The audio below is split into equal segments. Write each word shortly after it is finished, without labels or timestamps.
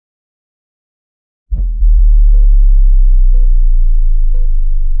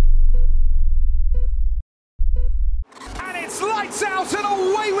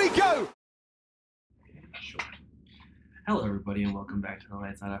away we go! Hello, everybody, and welcome back to the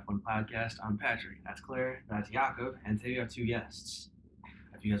Lights Out F1 podcast. I'm Patrick, that's Claire, that's Jakob, and today we have two guests.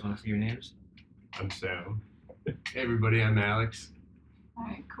 If you guys want to say your names. I'm Sam. Hey, everybody, I'm Alex.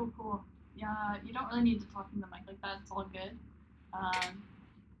 Alright, cool. Yeah, you don't really need to talk in the mic like that, it's all good.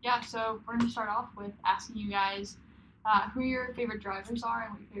 So we're going to start off with asking you guys who your favorite drivers are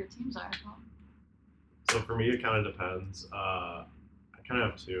and what your favorite teams are as well. So for me, it kind of depends. I kind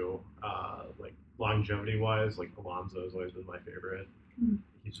of have two. Like longevity-wise, like Alonso has always been my favorite.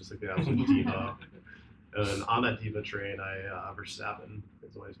 He's just like the absolute diva. And then on that diva train, Verstappen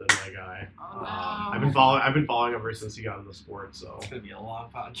has always been my guy. Oh, wow. I've been following ever since he got in the sport. So It's going to be a long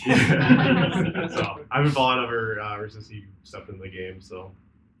podcast. Yeah. So I've been following ever since he stepped in the game. So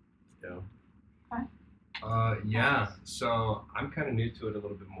yeah. So I'm kind of new to it a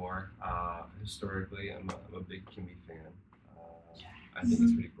little bit more. Historically, I'm a big Kimi fan. I think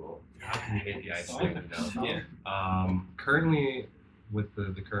it's pretty cool. How can you hate the ice thing? You know? Yeah. Currently, with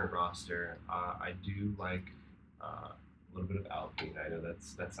the current roster, I do like a little bit of Alpine. I know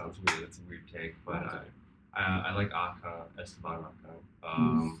that sounds weird. That's a weird take, but I like Esteban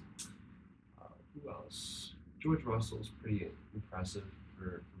Ocon. Who else? George Russell's pretty impressive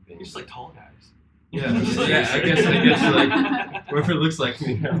for being. You're just like tall guys. Yeah, I guess like whoever looks like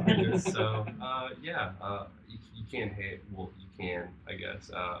me now. I guess. So you can't hate. Well, you can, I guess.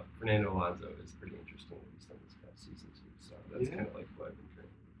 Fernando Alonso is pretty interesting at least on this past season too. So that's kind of like what I've been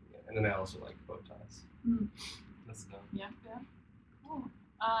training. Yeah. And then I also like Bottas. That's dumb. Yeah. Cool.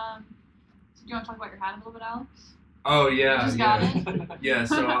 So do you want to talk about your hat a little bit, Alex? Oh yeah, You just got it? Yeah.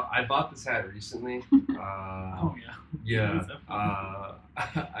 So I bought this hat recently. Oh, yeah. Yeah.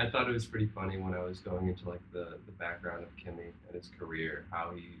 I thought it was pretty funny when I was going into like the background of Kimi and his career,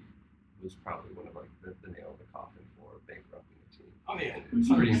 how he was probably one of like the nail in the coffin for bankrupting the team. Oh, yeah. And it was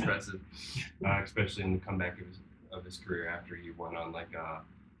pretty impressive, especially in the comeback of his career after he went on like a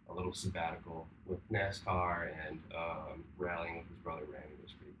little sabbatical with NASCAR and rallying with his brother Randy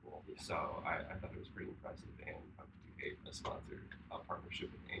was pretty cool. Yeah. So I thought it was pretty impressive, and how could you hate a sponsored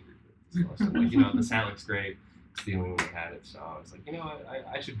partnership with Angry Birds? So like, this hat looks great. Stealing when we had it, so I was like,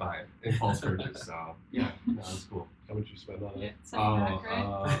 I should buy it. Impulse purchase, so yeah, no, it's cool. how much you spend on it?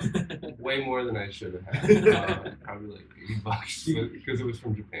 Right? Way more than I should have had. Probably like $80 because it was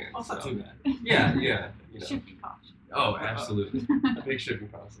from Japan. That's not too bad. Yeah. Shipping cost. Oh, absolutely. Big shipping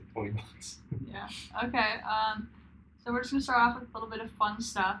cost, like $20. Yeah. Okay. So we're just gonna start off with a little bit of fun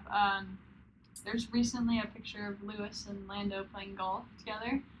stuff. There's recently a picture of Lewis and Lando playing golf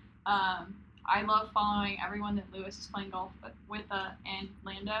together. I love following everyone that Lewis is playing golf with and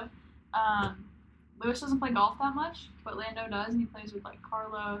Lando. Lewis doesn't play golf that much, but Lando does, and he plays with like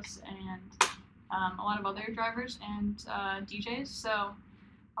Carlos and a lot of other drivers and DJs. So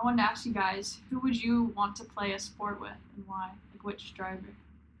I wanted to ask you guys, who would you want to play a sport with and why? Like which driver?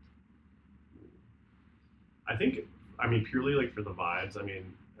 I mean, purely like for the vibes. I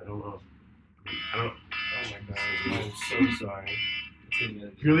mean, I don't know. Oh my god, I'm so sorry.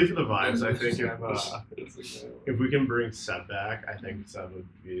 Purely for the vibes, I think if we can bring Seb back, I think Seb would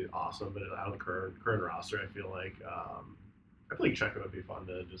be awesome. But out of the current roster, I feel like Checo would be fun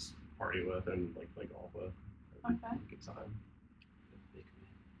to just party with and like play golf with. Okay. Good time.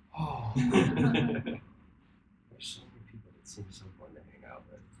 Oh. There's so many people that seem so fun to hang out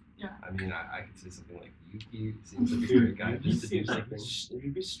with. Yeah. I mean, I could say something like Yuki seems like a great guy just to do something.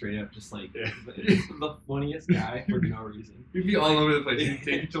 You'd be straight up just like Yeah. the funniest guy for no reason. You'd be all over the place. You'd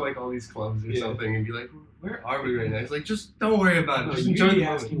take you to like all these clubs or something and be like, where are we right now? He's like, just don't worry about it. Just You'd enjoy be the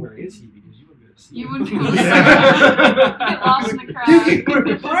asking moment. where is he because you wouldn't be able to see You him. would be able to Yeah. get lost in the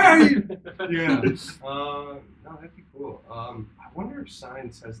crowd. Where are you? Yeah. No, that'd be cool. I wonder if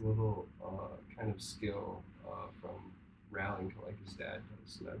Sainz has a little kind of skill from rallying like his dad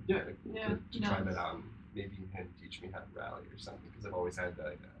does. So that'd be kind of cool Yeah, to he try does. that out and maybe him teach me how to rally or something because I've always had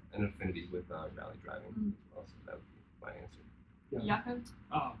an affinity with rally driving. So that would be my answer. Jakob?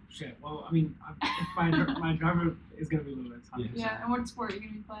 Oh shit! Well, I mean, my driver is gonna be Lewis. Yeah, and what sport are you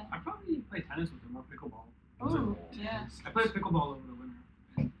going to be playing? I probably play tennis with him or pickleball. Oh, yeah. I played pickleball over the winter.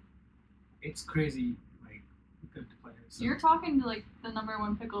 And it's crazy, like good players. So. You're talking to like the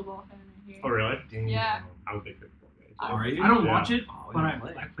 #1 pickleball fan right here. Oh really? Damn. Yeah. I'm a big pickleball guy. Are you? I don't Yeah. watch it, Oh, but you I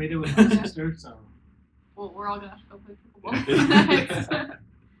play. played it with my sister. So Well, we're all going to have to go play pickleball.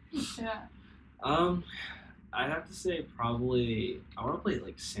 Yeah. I'd have to say probably I want to play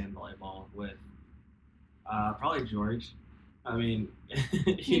like sand volleyball with probably George. I mean,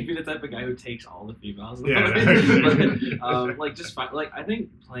 he'd be the type of guy who takes all the females. Yeah. But, like just like I think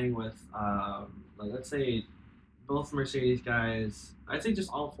playing with like let's say both Mercedes guys. I'd say just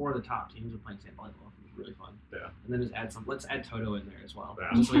all 4 of the top teams are playing San Diego. It was really fun. Yeah. And then just add some. Let's add Toto in there as well. Yeah.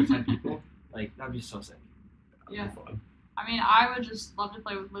 Just so we have 10 people. Like that'd be so sick. Yeah. Fun. I mean, I would just love to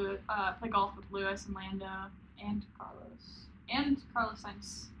play with play golf with Lewis and Lando and Carlos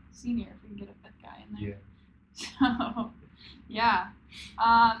Sainz Senior if we can get a 5th guy in there. Yeah. So, yeah.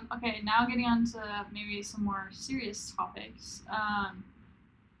 Okay, now getting on to maybe some more serious topics.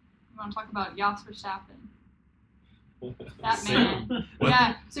 We want to talk about Jos Verstappen. That man.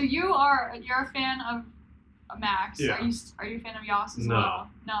 Yeah. So you're a fan of Max. Yeah. Are you a fan of Jos as No. well?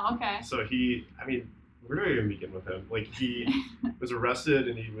 No. Okay. So where do I even begin with him? Like he was arrested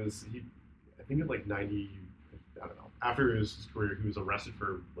and I think at like 90, I don't know. After his career, he was arrested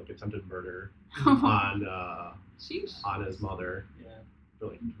for like attempted murder on Sheesh. on his mother Yeah. for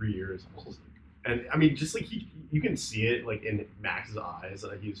like 3 years. And I mean, just like you can see it like in Max's eyes.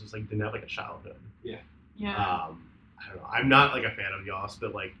 He was just like didn't have like a childhood. Yeah. I don't know. I'm not like a fan of Jos,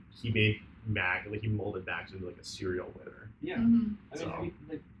 but like he made he molded Max into like a serial winner. Yeah. Mhm. I mean,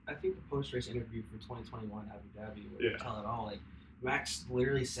 I think the post-race interview for 2021 Abu Dhabi would Yeah. tell it all. Like, Max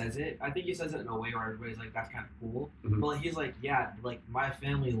literally says it. I think he says it in a way where everybody's like, that's kind of cool. Mhm. But like, he's like, yeah, like, my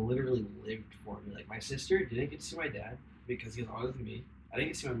family literally lived for me. Like, my sister didn't get to see my dad because he was always with me. I didn't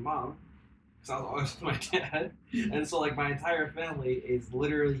get to see my mom because I was always with my dad. And so, like, my entire family is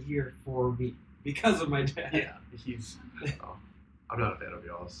literally here for me because of my dad. Yeah, I'm not a fan of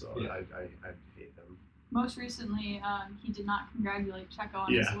Jos, so Yeah. I hate him. Most recently, he did not congratulate Checo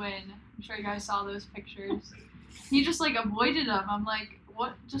on his Yeah. win. I'm sure you guys saw those pictures. He just like avoided them. I'm like,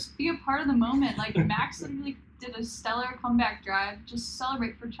 what? Just be a part of the moment. Like Max literally did a stellar comeback drive. Just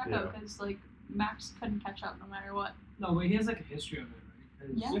celebrate for Checo because like Max couldn't catch up no matter what. No, but he has like a history of it,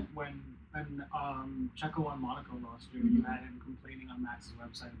 right? Because Yeah. when Checo won Monaco last year, Mhm. you had him complaining on Max's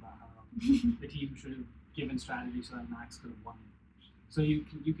website about how the team should have given strategy so that Max could have won. So you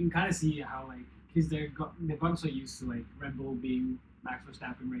can kind of see how like because they've gotten so used to like Red Bull being Max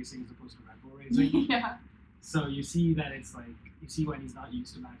Verstappen racing as opposed to Red Bull racing. Yeah. So you see that it's like you see when he's not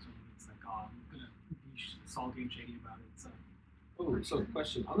used to Max when it's like I'm gonna be salty and shady about it. So Oh, so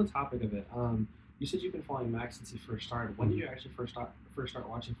question on the topic of it. You said you've been following Max since he first started. When did you actually first start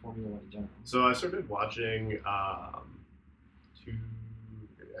watching Formula One in general? So I started watching I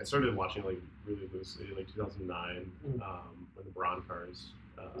started watching like really loosely like 2009 when the Braun cars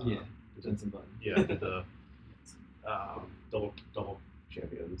Jensen Button. did the double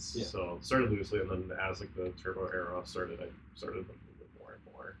champions. Yeah. So started loosely, and then as like the turbo era started, I started like a little bit more and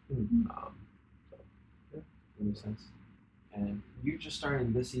more. That makes sense. And you just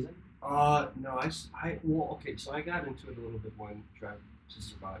started this season? No, well, okay, so I got into it a little bit when Drive to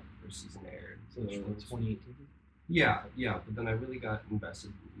Survive the first season aired. So which was 2018? Yeah, but then I really got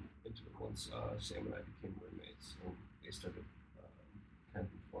invested into it once Sam and I became roommates, and they started kind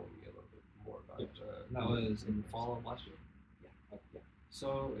of informing me a little bit more about That was in the fall of last year? Yeah.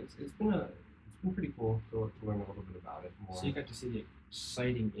 So it's been pretty cool to learn a little bit about it more. So you got to see the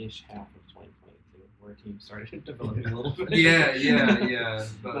exciting-ish half of 2022, where teams started developing a little bit. yeah.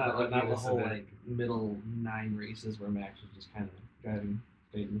 Not the ugliness whole of it. like middle 9 races where Max was just kind of driving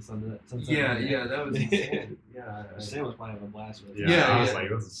straight in the sunset. Yeah, that was insane. Yeah, Sam was probably having a blast with it. Yeah, I was yeah. like,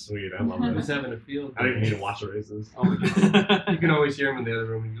 this is sweet. I love I was this. having a field. I didn't need to watch the races. Oh my god. You can always hear him in the other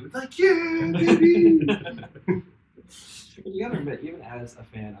room, and he was like, "Yeah, baby." You gotta admit, even as a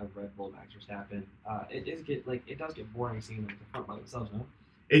fan of Red Bull Max Verstappen, it does get boring seeing them at the front by themselves, no?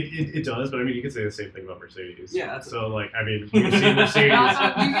 It does, but I mean, you could say the same thing about Mercedes. Yeah, that's so like, I mean, you see Mercedes.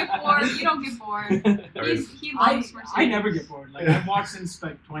 No, you get bored. You don't get bored. I mean, He loves Mercedes. I never get bored. Like I've watched since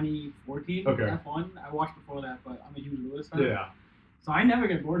like 2014 Okay. F1. I watched before that, but I'm a huge Lewis fan. yeah, So I never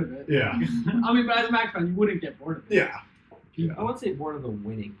get bored of it. Yeah. I mean, but as a Max fan, you wouldn't get bored of it. yeah. I wouldn't say bored of the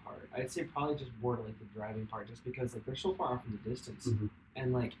winning part. I'd say probably just bored of like the driving part, just because like they're so far off in the distance, Mhm.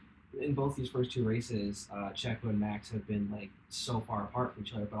 and like in both these first 2 races, Checo and Max have been like so far apart from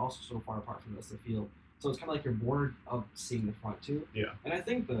each other, but also so far apart from the rest of the field. So it's kind of like you're bored of seeing the front 2. Yeah. And I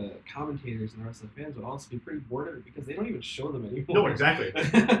think the commentators and the rest of the fans would also be pretty bored of it because they don't even show them anymore. No, exactly.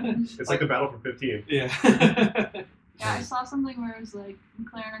 It's like the battle for 15. Yeah. Yeah, I saw something where it was like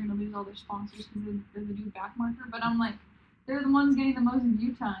McLaren are going to lose all their sponsors because there's a new back marker, but I'm like, they're the ones getting the most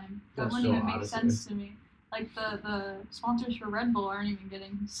view time. That That's wouldn't so even make odd, isn't sense to me. Like the sponsors for Red Bull aren't even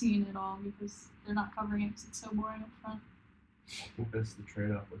getting seen at all because they're not covering it because it's so boring up front. I think that's the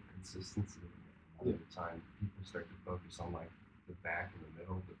trade-off with consistency. A lot of the time, people start to focus on like the back and the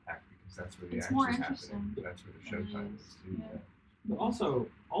middle of the pack because that's where the It's more action's happening. interesting. That's where the showtime is too. Yeah. But also,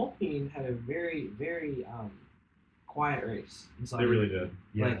 Alpine had a very, very quiet race. And so They really did.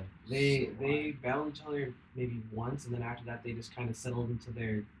 Yeah. Like they battled each other maybe once, and then after that they just kind of settled into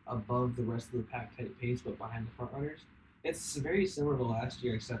their above the rest of the pack type pace, but behind the front runners. It's very similar to last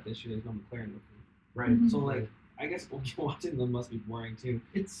year, except this year there's no McLaren with them. Right. Mhm. So like, I guess watching them must be boring too.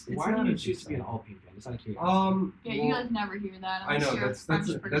 It's Why not do you as choose to be an exciting. Alpine fan? It's not curious. Yeah, you guys never hear that. I Unless know you're that's a French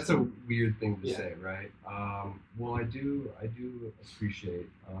a person. weird thing to Yeah. say, right? Well, I do appreciate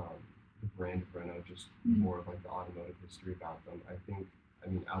the brand of Renault, just Mhm. more of like the automotive history about them. I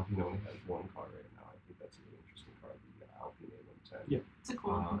mean, Alpine only has one car right now. I think that's a really interesting car, the Alpine A110. Yeah. It's a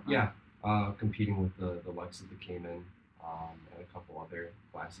cool. Yeah, competing with the likes of the Cayman and a couple other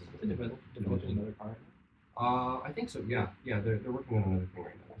classes. Developing another car. I think so. Yeah, they're working on another thing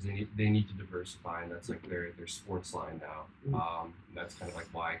right now because they need to diversify, and that's like their sports line now. And that's kind of like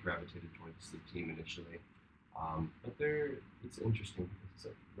why I gravitated towards the team initially. But it's interesting because it's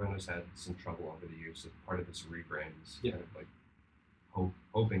like Renault's had some trouble over the years. So part of this rebrand is Yeah. kind of like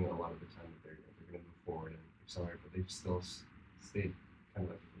hoping a lot of the time that they're going to move forward and accelerate, but they've still stayed kind of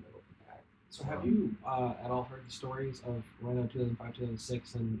like in the middle of the pack. So have you at all heard the stories of Renault 2005,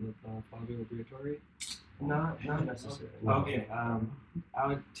 2006, and with Flavio Briatore? Not necessarily. Okay, I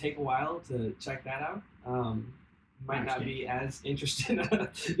would take a while to check that out. Might not be as interested.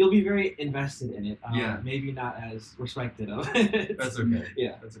 You'll be very invested in it. Yeah. Maybe not as respected of it. That's okay.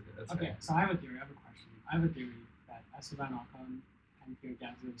 Yeah. That's okay. That's Okay, fair. so I have a theory. I have a question. I have a theory that Esteban Ocon and Pierre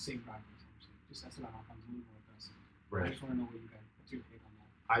Gasly are the same drivers. Actually, just Esteban Ocon's a little more aggressive. I Right. just want to know what's your take on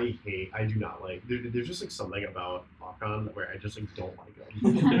that. I do not like. There's just like something about Ocon where I just like don't like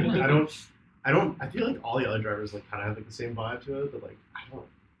him. I feel like all the other drivers like kind of have like the same vibe to it, but like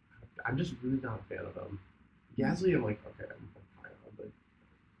I'm just really not a fan of him. Gasly, I'm like, okay, I'm fine on, but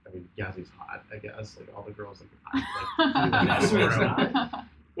I mean, Gasly's hot, I guess. Like all the girls like That's really what like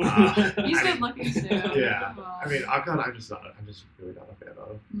it's him. He's I good mean, looking too. Yeah, Come on. I mean, Ocon, I'm just really not a fan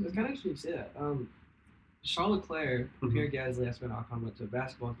of. It's kind of interesting to say that. Charles Leclerc, Pierre Gasly, Esteban Ocon went to a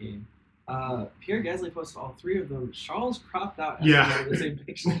basketball game. Pierre Gasly posted all three of them. Charles cropped out Yeah. in the same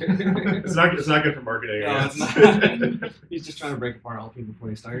picture. It's not good for marketing. No, I it's guess. not. He's just trying to break apart Alpine before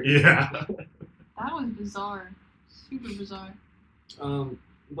they start. Yeah. That was bizarre. Super bizarre.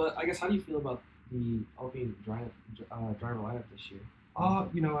 But I guess how do you feel about the Alpine driver lineup this year? I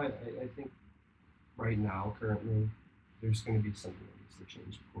think right now, currently, there's going to be something that needs to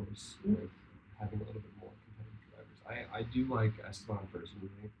change, of course, with having a little bit more competitive drivers. I do like Esteban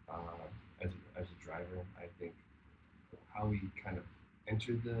personally as a driver. I think how he kind of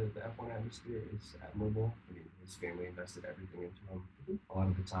entered the F1 atmosphere is admirable. I mean, his family invested everything into him a lot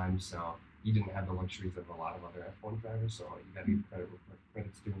of the time, so he didn't have the luxuries of a lot of other F1 drivers, so you got to give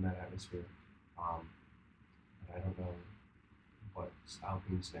credit's due in that atmosphere. But I don't know what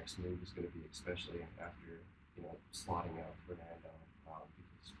Alpine's next move is going to be, especially after slotting out Fernando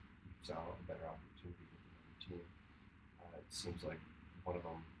because you saw a better opportunity with another team. It seems like one of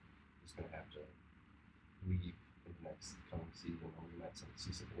them is going to have to leave in the next coming season, or we might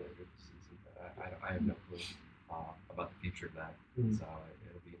see something later this season. But I have no clue about the future of that, so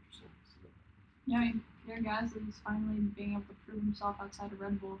it'll be interesting to see. Yeah, I mean, Pierre Gasly's finally being able to prove himself outside of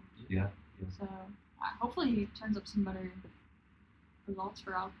Red Bull. Yeah. So hopefully he turns up some better results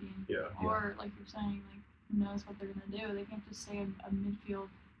for Alpine. Yeah. Or like you're saying, like who knows what they're gonna do? They can't just stay in a midfield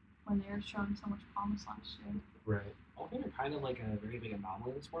when they were showing so much promise last year. Right. Alpine are kind of like a very big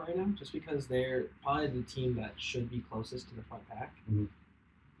anomaly in the sport right now, just because they're probably the team that should be closest to the front pack,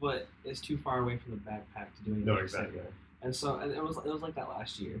 but is too far away from the back pack to do anything. No, exactly. And so, and it was like that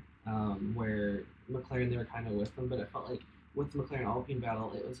last year, where McLaren, they were kind of with them, but it felt like with the McLaren Alpine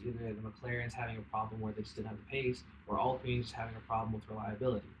battle, it was either the McLaren's having a problem where they just didn't have the pace, or Alpine's having a problem with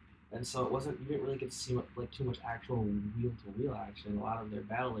reliability. And so you didn't really get to see too much actual wheel to wheel action. A lot of their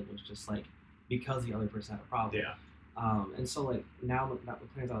battling was just like because the other person had a problem. Yeah. And so like now that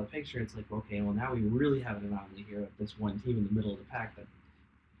McLaren's out of the picture, it's like, okay, well now we really have an anomaly here with this one team in the middle of the pack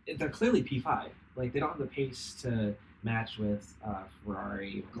that they're clearly P5. Like they don't have the pace to match with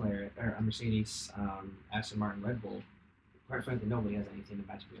Ferrari, McLaren, or Mercedes, Aston Martin, Red Bull. Quite frankly, nobody has anything to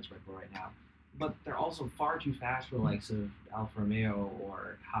match against Red Bull right now. But they're also far too fast for the likes of Alfa Romeo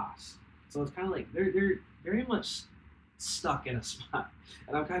or Haas. So it's kind of like they're very much stuck in a spot.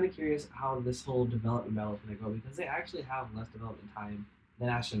 And I'm kind of curious how this whole development battle is going to go, because they actually have less development time than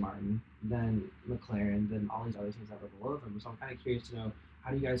Aston Martin, than McLaren, than all these other teams that are below them. So I'm kind of curious to know,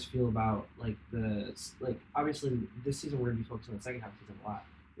 how do you guys feel about obviously this season we're going to be focused on the second half of the season a lot.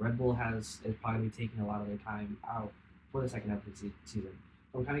 Red Bull is probably taking a lot of their time out for the second half of the season.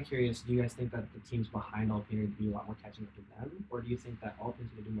 So I'm kind of curious, do you guys think that the teams behind Alpine are going to do a lot more catching up to them, or do you think that Alpine's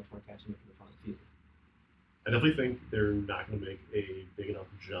going to do much more catching up to the front of the field? I I definitely think they're not going to make a big enough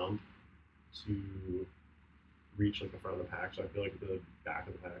jump to reach like the front of the pack. So I feel like the back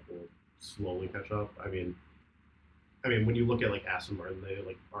of the pack will slowly catch up. I mean, when you look at like Aston Martin, they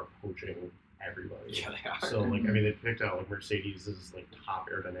like are poaching everybody. Yeah, they are. So like, I mean, they picked out like Mercedes is like top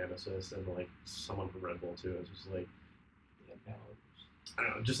aerodynamicist, and like someone from Red Bull too. It's just like, I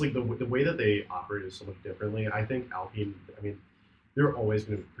don't know, just like the way that they operate is so much differently. I think Alpine, I mean, they're always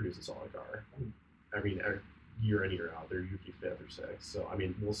going to produce a solid car. I mean, year in, year out, they're usually fifth or sixth. So I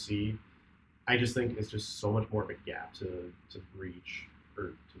mean, we'll see. I just think it's just so much more of a gap to breach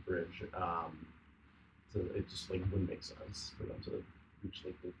or to bridge. So it just like wouldn't make sense for them to reach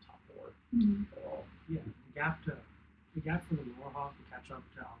like the top four at all. Yeah, the gap for the lower half to catch up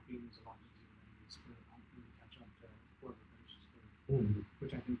to Alpine is a lot easier than it is for Alpine to catch up to whoever finishes third,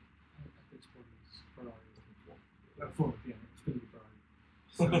 which I think at this point is Ferrari. Fourth, yeah, it's going to be Ferrari.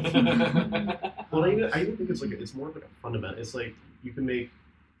 So, Well, I even think it's more of like a fundamental. It's like you can make.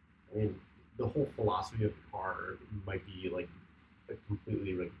 I mean, the whole philosophy of the car might be like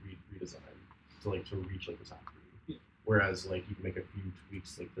completely like redesigned to reach like the top three. Yeah. Whereas like you can make a few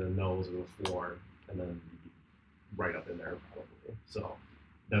tweaks like the nose and the floor, and then you'd be right up in there probably. So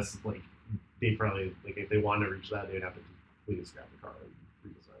that's like they probably like if they wanted to reach that, they'd have to completely scrap the car and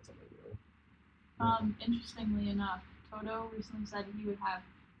redesign something new. Interestingly enough, Toto recently said he would have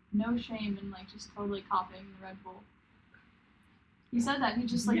no shame in like just totally copying the Red Bull. He said that he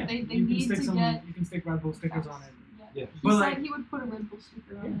just like they need to get. You can stick Red Bull stickers on it. Yeah. He But, said like- he would put a Red Bull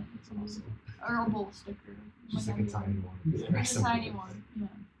sticker on it. It's Awesome. or a Bull sticker. Just like a tiny one. Like a tiny one. Yeah.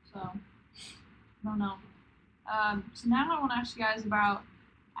 So I don't know. So now I want to ask you guys about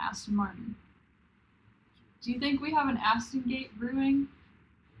Aston Martin. Do you think we have an Aston Gate brewing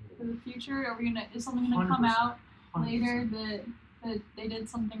for the future? Is something gonna come 100%. out later that they did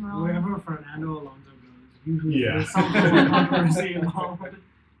something wrong? Wherever Fernando Alonso goes, usually Yeah. there's some sort of controversy involved.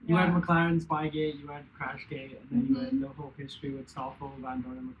 You Yeah. had McLaren Spygate, you had Crashgate, and then you Mhm. had the whole history with Stoffel, Van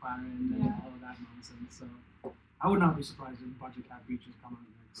Dorn, and McLaren, and Yeah. all of that nonsense. So I would not be surprised if budget cap breaches come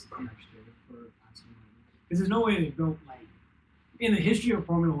out next year for Aston Martin. Because there's no way they don't like. In the history of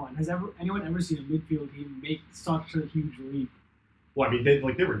Formula One, has anyone ever seen a midfield team make such a huge leap? Well, I mean, they were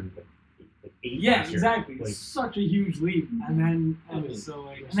like eight. Yeah, last year. exactly. Like, such a huge leap, and then I mean, so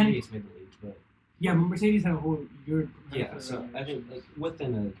like, and then Mercedes made the lead, but yeah, but Mercedes had a whole year. yeah. So I think like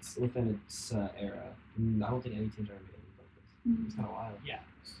within its era, I don't think any teams ever made a lead like this. Mhm. It's kind of wild. Yeah,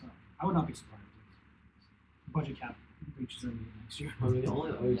 so I would not be surprised if budget cap breaches are made next year. I mean, the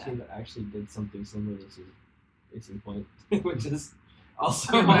only other Yeah. team that actually did something similar to this is Racing Point, which is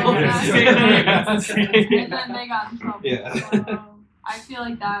also Oh, yeah. and then they got in trouble. Yeah. So I feel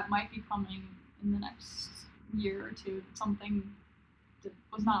like that might be coming in the next year or two. Something that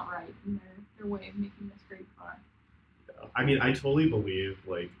was not right in their way of making this great car. I mean, I totally believe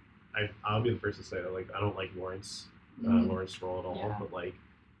like I'll be the first to say that like I don't like Lawrence Stroll at all, Yeah. but like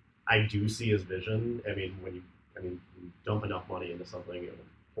I do see his vision. I mean, when you dump enough money into something, it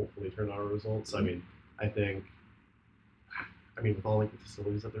will hopefully turn out results. I mean, I think. I mean, with all like the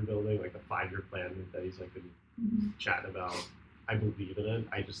facilities that they're building, like the 5-year plan that he's like been Mhm. chatting about, I believe in it.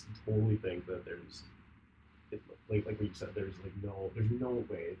 I just totally think that like what you said, there's no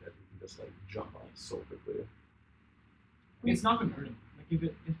way that he can just like jump up so quickly. It's not gonna hurt him. Like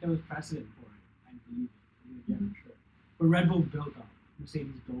if there was precedent for it, I believe it. Yeah, for sure. But Red Bull built up,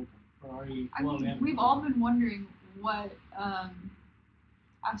 Mercedes built up, Ferrari. I mean, we've all been wondering what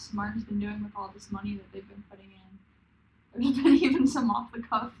Aston Martin's been doing with all this money that they've been putting in. There's been even some off the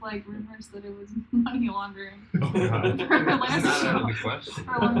cuff like rumors that it was money laundering Oh, God. for Lance It's not out of Stroll. the question.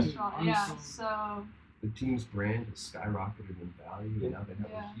 For Lance Stroll, I'm yeah. so- So The team's brand has skyrocketed in value, and now they have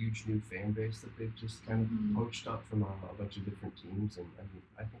Yeah. a huge new fan base that they've just kind of Mhm. poached up from a bunch of different teams. And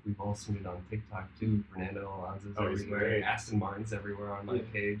I think we've all seen it on TikTok too. Fernando Alonso's Oh, he's everywhere. great. Aston Martin's everywhere on my Yeah.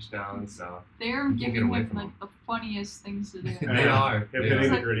 page now, and so they're You can't get giving away him from like the funniest things to do. They are. Him They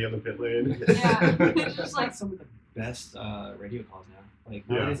hitting are. the gritty on the pit lane. Yeah, it's just like like some of the best radio calls now. Like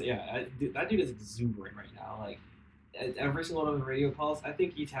Yeah. that dude is exuberant right now. Like at every single one of the radio calls, I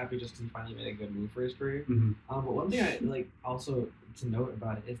think he's happy just because he finally made a good move for his career. Mhm. But one thing I like also to note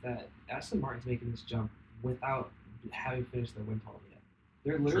about it is that Aston Martin's making this jump without having finished their wind tunnel yet.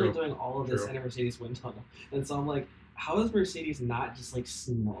 They're literally True. doing all of this True. in a Mercedes wind tunnel, and so I'm like, how is Mercedes not just like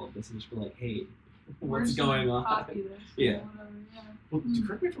seen all of this and just be like, hey, we're what's just gonna going on? Copy this, Yeah. or whatever. Yeah. Well,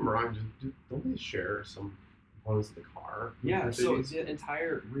 correct me if I'm wrong. Don't they share some components of the car? with Yeah, so Mercedes? the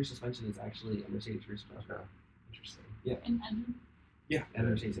entire rear suspension is actually a Mercedes rear suspension. Okay. Interesting. An engine. Yeah, and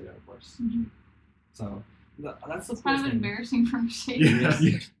Mercedes in it, of course. Mhm. So that's the It's kind coolest of thing. embarrassing for Mercedes.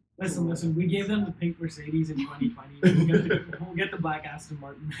 Yeah. Listen. We gave them the pink Mercedes in 2020. We'll get the black Aston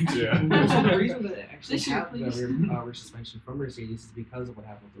Martin next year. Yeah. So the reason that they actually This year, have the please. rear suspension from Mercedes is because of what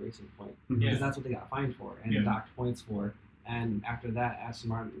happened with the Racing Point. Because that's what they got fined for and Yeah. docked points for. And after that, Aston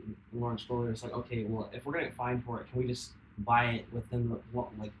Martin, Lawrence Stroll was like, okay, well, if we're gonna get fined for it, can we just buy it within the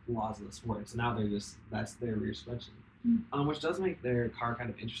laws of the sport? So now that's their rear suspension, which does make their car kind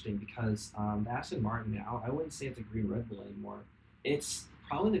of interesting because the Aston Martin now, I wouldn't say it's a green Red Bull anymore. It's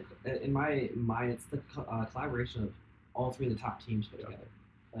probably in my mind, it's the collaboration of all three of the top teams put together.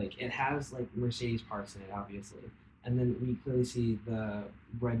 Like it has like Mercedes parts in it, obviously, and then we clearly see the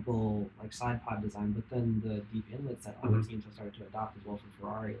Red Bull like side pod design, but then the deep inlets that other teams have started to adopt as well for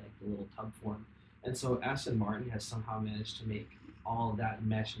Ferrari, like the little tub form. And so Aston Martin has somehow managed to make all of that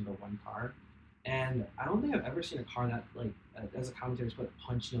mesh into one car. And I don't think I've ever seen a car that, like, as a commentator, is put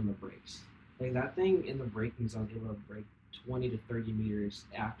punchy on the brakes. Like that thing in the braking zone is able to brake 20 to 30 meters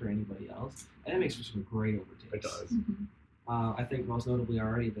after anybody else, and it makes for some great overtakes. It does. I think most notably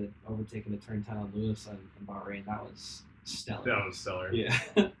already the overtaking the turn 10 on Lewis in Bahrain, that was stellar. That was stellar. Yeah.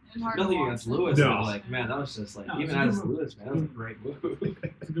 It was hard to Nothing watch against it. Lewis, No. but like, man, that was just like, No, even it's a as good move. Lewis, man, that was a great move.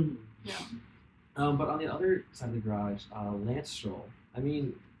 It's a good move. Yeah. But on the other side of the garage, Lance Stroll. I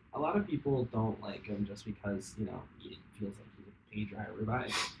mean, a lot of people don't like him just because, you know, he feels like he's a paid driver.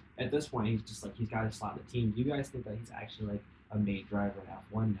 But at this point, he's just like, he's got his slot in the team. Do you guys think that he's actually like a made driver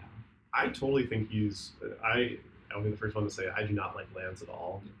in F1 now? I totally think I'll be the first one to say I do not like Lance at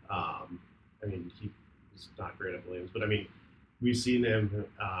all. I mean, he's not great at Williams, but I mean, we've seen him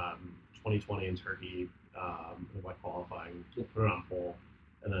 2020 in Turkey in wet qualifying, put it on pole,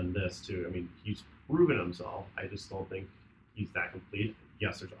 and then this too. I mean, he's proven himself. I just don't think he's that complete.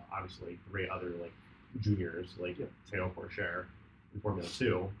 Yes, there's obviously great other like juniors like Théo Pourchaire in Formula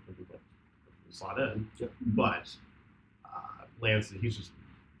 2, who could slot in, but Lance, he's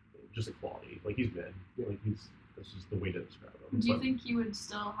just a quality. Like he's mid. Like that's just the way to describe him. Do you think he would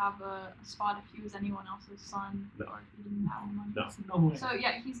still have a spot if he was anyone else's son, No. or if he didn't have one? No. No way. So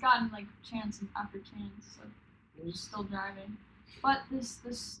yeah, he's gotten like chance after chance, so he's still driving. But this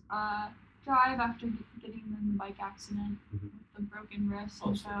drive after getting in the bike accident with the broken wrist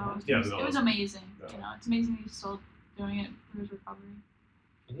and toes, it was amazing. No. You know, it's amazing he's still doing it for his recovery.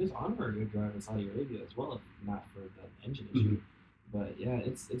 And he was on for a good drive in Saudi Arabia as well, if not for the engine issue. But yeah,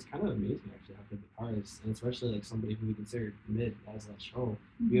 it's kind of amazing actually how good the car is, and especially like somebody who we consider mid as Lance Stroll.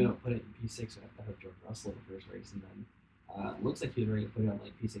 You end up put it in P6 ahead of George Russell in the first race, and then looks like he was ready to put it on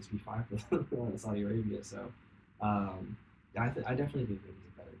like P6, P5 for Saudi Arabia. So I definitely think that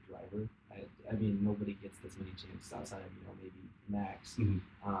he's a better driver. I mean, nobody gets this many chances outside of maybe Max,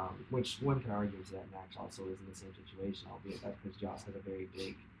 which one could argue is that Max also is in the same situation, albeit that because Joss has a very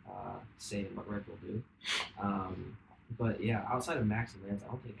big say in what Red Bull do. But yeah, outside of Max and Lance, I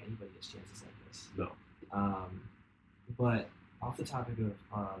don't think anybody gets chances like this. No. But off the topic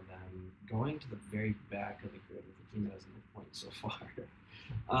of them going to the very back of the grid with the team that has no points so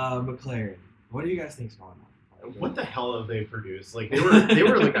far, McLaren. What do you guys think is going on? Like, what the hell have they produced? Like they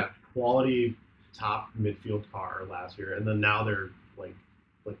were like a quality top midfield car last year, and then now they're like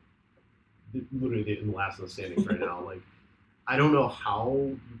literally in last in the standings right now. Like I don't know how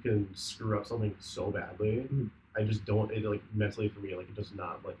you can screw up something so badly. I just don't. It like mentally for me, like it does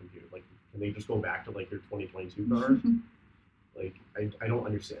not like compute. Like can they just go back to like their 2022 car? Like I don't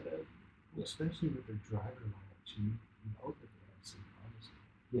understand it. Well, especially with their driver lineup too. You hope that they have some promise.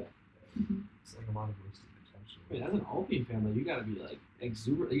 Yeah. It's like a lot of wasted potential. I mean, as an Alpine family, you gotta be like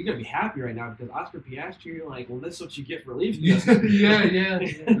exuberant. You gotta be happy right now because Oscar Piastri, you're like, well, this is what you get for leaving us. yeah.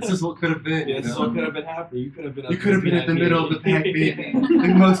 This is what could have been. Yeah, this is what could have been happening. You could have been. You could have been at the middle of the pack, baby.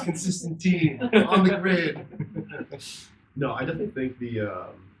 The most consistent team on the grid. No, I definitely think the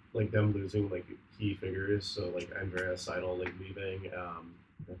like them losing like key figures. So like Andreas Seidel like leaving.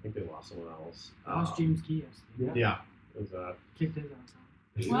 I think they lost someone else. Lost James Key. Yeah, it was Kicked his ass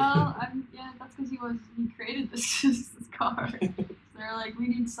out. Well, that's because he created this car. So they're like, we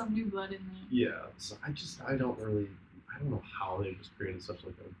need some new blood in there. Yeah, so I don't know how they just created such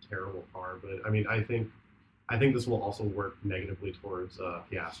like a terrible car, but I mean I think this will also work negatively towards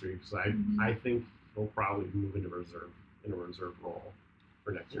Piastri because I think he'll probably move into a reserve role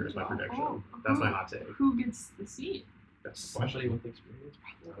for next year is my prediction. That's my hot take. Who gets the seat? That's the Somebody question. with experience.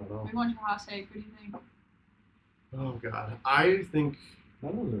 I don't know. We want your hot take. Who do you think? Oh god, I think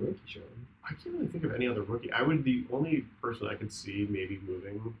Not on the rookie show. I can't really think of any other rookie. The only person I could see maybe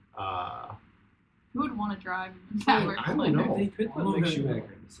moving. Who would want to drive in that I don't know. They could put Mick Schumacher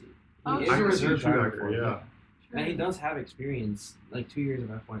in the seat. Oh, He I is a could see reserve driver Schumacher, for him, yeah. And he does have experience, like 2 years of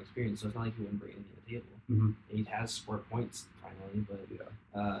F1 experience, so it's not like he wouldn't bring anything to the table. Mhm. He has scored points finally, but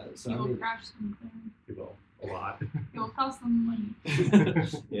Yeah, so He I will mean, crash the McLaren. people a lot. It will cost them money.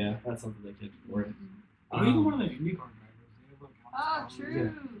 yeah, that's something they can't afford. Mhm. Or even one of the IndyCar drivers. They have like Oh, Alex Palou.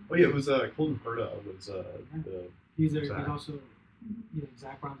 true. Oh yeah, it was Colton Herta was the He's Zach. also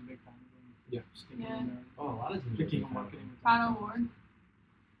Zach Brown's a big fan of him. Yeah. Sticking Yeah. in there. Oh, a lot of teams. Picking and marketing. with Pat him. O'Ward.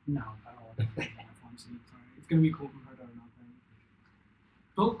 No, I don't want to have one seat. Sorry. It's gonna be Colton Herta or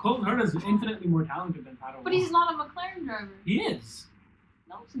nothing. Colton Herta is infinitely more talented than Pat O'Ward. But he's not a McLaren driver. He is.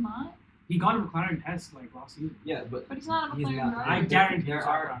 No, he's not. He got a McLaren test like last season. Yeah, but But he's not a he's McLaren not. driver. I guarantee there he's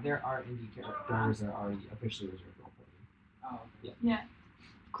are not. there are IndyCar drivers that are already officially reserved for the podium. Oh, okay. Yeah.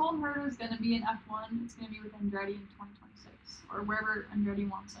 Colton Herta is going to be in F1. It's going to be with Andretti in 2026 or wherever Andretti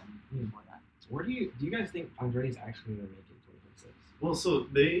wants him before that. Where do you guys think Andretti's actually going to make it 2026? Well, so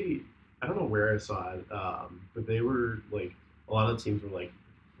I don't know where I saw it, but they were like a lot of the teams were like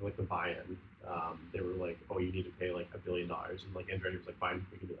the buy-in. They were like, oh, you need to pay like $1 billion, and like Andretti was like, fine,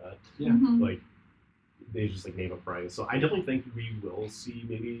 we can do that. Yeah. Mhm. Like they just like name a price. So I definitely think we will see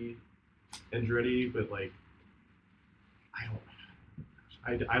maybe Andretti, but like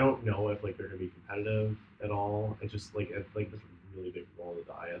I don't know if like they're gonna be competitive at all. It's just like it's like this really big roll to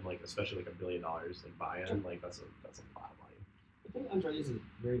die, and like especially like $1 billion like buy-in, like that's a lot of money. I think Andretti is a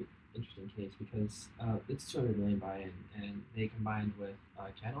very interesting case because it's 200 million buy-in, and they combined with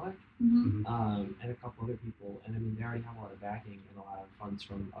Cadillac Mhm. and a couple other people, and I mean they already have a lot of backing and a lot of funds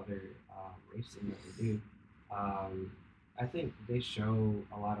from other racing that they do. I think they show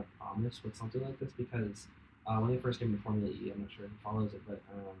a lot of promise with something like this because when they first came to Formula E, I'm not sure who follows it, but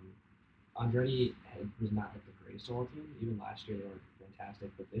Andretti was not like the greatest all team. Even last year they were fantastic,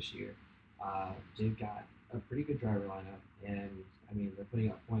 but this year they've got a pretty good driver lineup, and I mean they're putting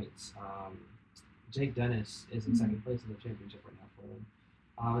up points. Jake Dennis is in second place in the championship right now for them,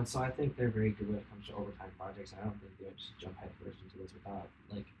 and so I think they're very good when it comes to overtime projects. I don't think they would just jump headfirst into this without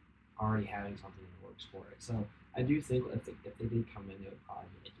like already having something in the works for it. So I do think if they did come in, they would probably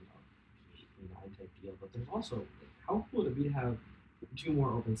make 8 or 9 type deal. But there's also like, how cool would it be to have 2 more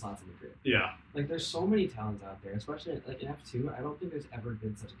open slots in the grid? Yeah. Like there's so many talents out there, especially like in F2. I don't think there's ever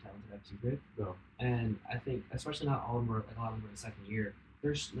been such a talented F2 grid. No. And I think especially not all of them are like a lot of them are in the second year.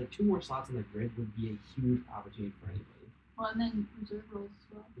 There's like 2 more slots in the grid would be a huge opportunity for anybody. Well, and then reserve roles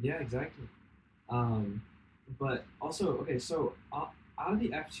as well. Yeah, exactly. But also okay, so out of the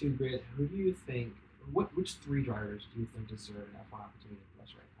F2 grid, who do you think? Which 3 drivers do you think deserve an F1 opportunity the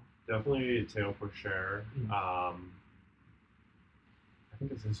most right now? Definitely Teo Pourchaire. Mhm. I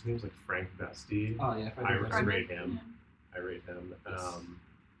think his name's like Frank Vesti. Oh yeah, I Frederick. rate him. I rate him. Yes.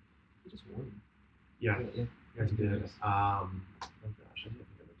 He just won. Yeah, Yeah. yeah, he did. Oh gosh, I didn't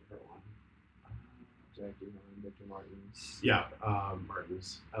think of a different one. Jack Doohan, Victor Martins. Yeah,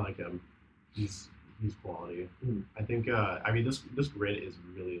 Martins. I like him. He's quality. Mhm. I think. I mean, this grid is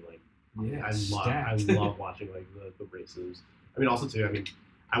really like. Yeah, I love watching like the races. I mean, also too. I mean,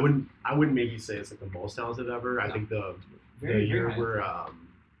 I wouldn't maybe say it's like the most talented ever. I No. think the Very, year very high. where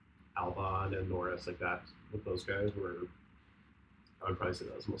Albon and Norris like that with those guys were, I would probably say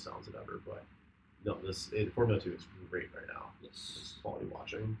that was the most talented ever. But no, Formula 2 is great right now. Yes. It's quality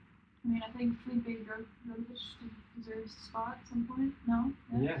watching. I mean, I think Felipe Drogovic deserves a spot at some point. No?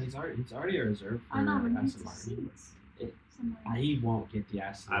 Yeah, he's already a reserve for I know, but he needs Aston a Martin. seat. It- Somewhere. He won't get the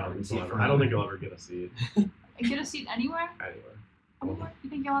Aston I Martin don't seat think for I don't think another- he'll ever get a seat Get a seat anywhere? anywhere. Anywhere? You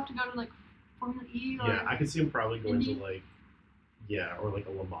think you'll have to go to like Formula E or? Yeah, I could see him probably going Indy? to like, or like a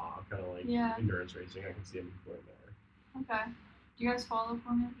Le Mans kind of like Yeah. endurance racing. I can see him going there. Okay. Do you guys follow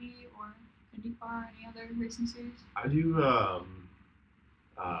Formula E or IndyCar or any other racing series? I do the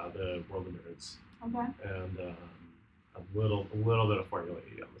World Endurance Okay. and a little bit of Formula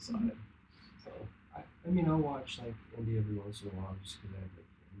E on the side. Mhm. So I mean, I'll watch like Indy every once in a while just because I have like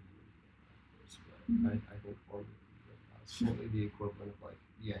family of course, but Mhm. I think Formula E is probably the equivalent of like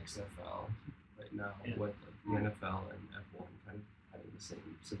the XFL right now, Yeah. with like, the NFL and F1 kind of having the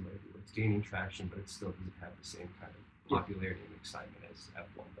same similarity. Where it's gaining traction, but it still doesn't have the same kind of popularity and excitement as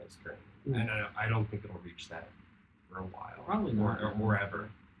F1 does currently. Yeah. And I don't think it'll reach that for a while, Probably not. or ever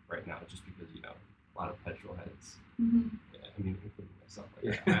right now, just because a lot of petrol heads. Mm-hmm. Yeah, I mean, including myself.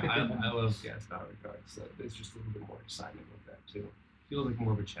 Like, I love gas powered cars, so there's just a little bit more excitement with that too. Feels like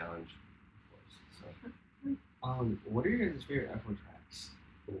more of a challenge, of course. So what are your guys' favorite F1 tracks?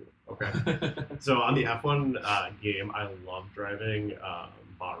 okay. So on the F1 game, I love driving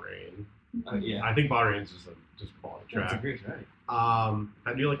Bahrain. Yeah, I think Bahrain's just quality that's a track. great track. If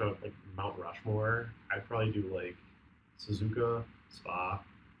I do like Mount Rushmore, I'd probably do like Suzuka, Spa.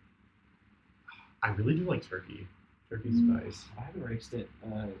 I really do like Turkey. Turkey's nice. I haven't raced it.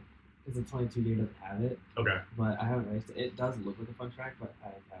 because the 22 game doesn't have it. Okay. But I haven't raced it. It does look like a fun track, but I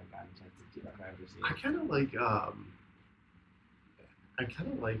haven't gotten a chance to do that. I've seen I it. kind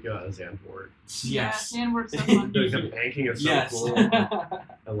of like Zandvoort. Yes. Yeah, Sandworks so fun. The banking is so Yes. cool.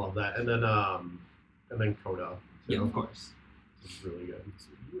 I love that. And then Coda. Yeah, of course. It's really good.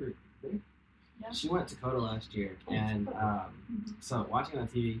 You were there? Yeah. She went to Coda last year, and so watching on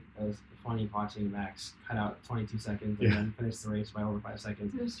TV, it was funny watching Max cut out 22 seconds and then finish the race by over 5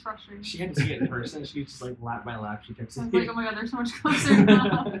 seconds. It was frustrating. She had to see it in person. She was just like lap by lap. She kept I saying, was like, oh my god, they're so much closer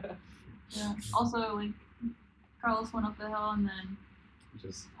now. Yeah. Also, like, Carlos went up the hill, and then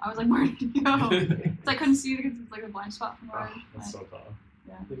Just I was like, where did he go? So I couldn't see it because it's like a blind spot from where that's so tough.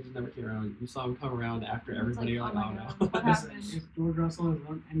 They just never came around. You saw him come around after It's everybody. You're like, like, oh oh my no. God, what happened? If George Russell has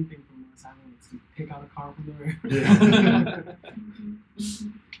learned anything from Lewis Hamilton, it's to pick out a car from the rear.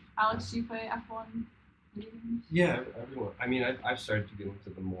 Alex, do you play F1 video games? Yeah, everyone. I mean, I've started to get into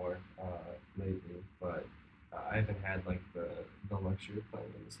them more lately, but I haven't had like the luxury of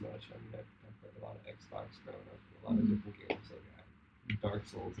playing them as much. I mean, I've played a lot of Xbox growing up, a lot of different games like Dark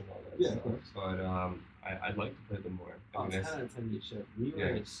Souls and all that Yeah, of stuff. course. But I'd like to play them more. I mean, 10 out of 10 you should. We Yeah.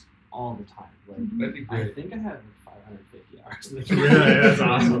 race all the time. Like, that'd be I great. think I have like 550 hours. Yeah, that's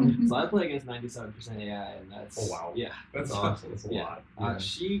awesome. So I play against 97% AI, and that's Oh, wow. Yeah, That's awesome. That's a yeah. lot. Yeah.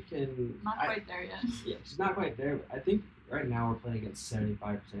 She can. Not quite there yet. Yeah, she's not quite there. But I think right now we're playing against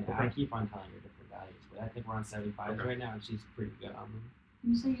 75%. I keep on telling her different values, but I think we're on 75 right now, and she's pretty good on them.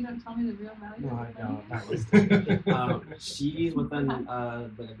 You say you don't tell me the real value? No, of I the don't. playing That was she's within like a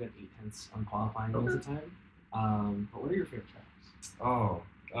good 8/10 on qualifying most of the time. But what are your favorite tracks? Oh,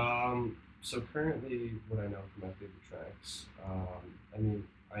 so currently, what I know from my favorite tracks, I mean,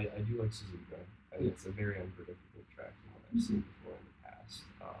 I do like Suzuka. I mean, it's a very unpredictable track from what I've seen before in the past.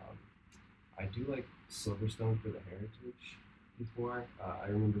 I do like Silverstone for the heritage before. I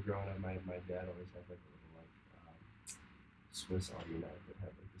remember growing up, my dad always had like a little like Swiss Army knife that had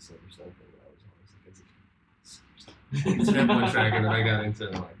like the Silverstone thing. And I was always like, it's an F1 track, and then I got into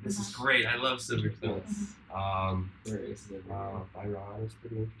it. I'm like, this is great. I love Silverstone. Where races everywhere. Byron is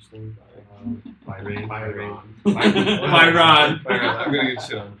pretty interesting. Byron. Byron. I'm gonna get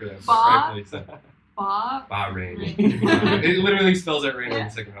shit on for that. Bob? Rightfully so. Bob? Bahrain. Rain. It literally spells out rain Yeah. in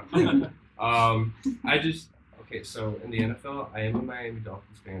the second half. Okay, so in the NFL, I am a Miami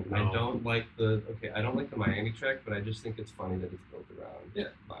Dolphins fan. Oh. I don't like I don't like the Miami track, but I just think it's funny that it's built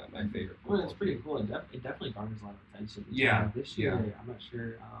around my favorite. Well, it's football pretty team. cool. It definitely garners a lot of attention. Yeah, This year, I'm not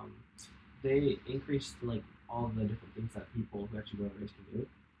sure. They increased like all the different things that people who actually go to race can do.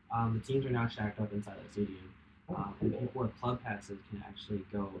 The teams are now stacked up inside the stadium, and people with club passes can actually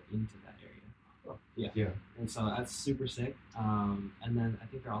go into that area. Yeah. And so that's super sick. And then I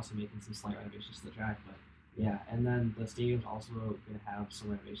think they're also making some slight renovations to the track, but yeah. And then the stadium's also going to have some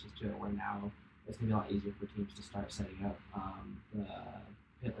renovations to it, where now it's going to be a lot easier for teams to start setting up the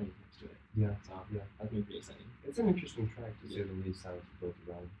pit lane next to it. Yeah. So Yeah. that's going to be pretty exciting. It's an interesting track to say the least. How it's built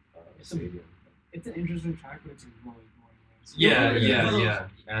around a stadium. It's an interesting track, but it's a really boring race. Yeah,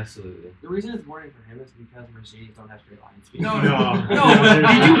 absolutely. The reason it's boring for him is because Mercedes don't have straight line speed. No. No.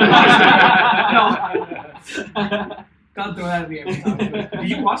 Can't throw that at me every time. Did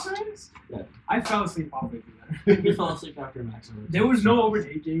you watch the race? Yeah. I fell asleep halfway through that. You fell asleep after Max. There was no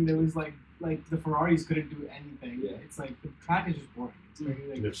overtaking. There was like the Ferraris couldn't do anything. Yeah. It's like the track is just boring. It's very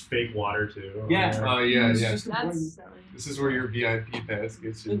like There's fake water too. Yeah. Oh yeah, it's yeah. just a boring- That's silly. This is where your VIP pass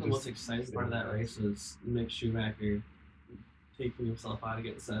gets I you. think the most exciting part of that race was Mick Schumacher taking himself out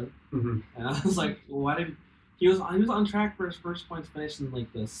against Seb. Mhm. And I was like, why did he was on track for his first points finish in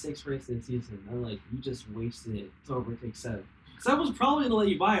like the 6th race of the season. I'm like, you just wasted it to overtake Seb. Seb was probably gonna let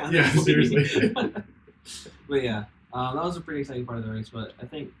you by on Yeah, this. seriously. But yeah, that was a pretty exciting part of the race. But I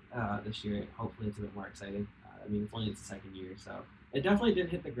think this year, hopefully, it's a bit more exciting. I mean, it's only its second year, so it definitely didn't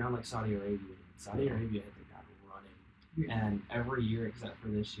hit the ground like Saudi Arabia. Saudi Arabia hit the ground running, and every year except for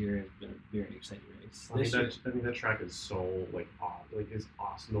this year has been a very exciting race. I mean, This year, that track is so it's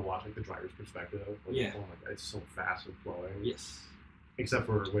awesome to watch like the driver's perspective. Like, Yeah. Oh my god, it's so fast and flowing. yes, Except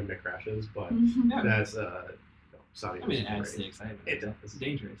for when Mick crashes, but yeah. that's Saudi. I mean, it is adds to the great. excitement. It does. It's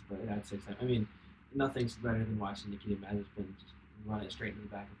dangerous, but it adds to the excitement. I mean, nothing's better than watching Nikita Mazepin just run it straight into the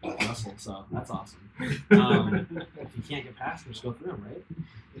back of George Russell, so that's awesome. If you can't get past him, just go through him,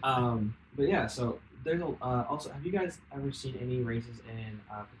 right? But yeah, so there's also. Have you guys ever seen any races in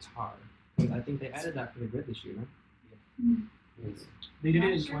Qatar? 'Cause I think they added that for the grid this year, no? They did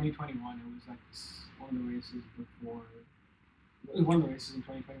it in Sure. 2021. It was like one of the races before. It was one of the races in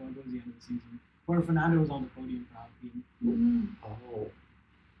 2021 towards the end of the season, where Fernando was on the podium for Alpine. Mhm. Oh,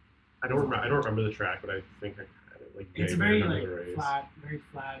 I don't remember the track, but I think I kind of like It's a vaguely very remember like the race. very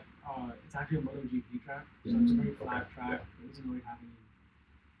flat. It's actually a MotoGP track, so Mhm. it's a very flat Okay, track. yeah. It doesn't really have any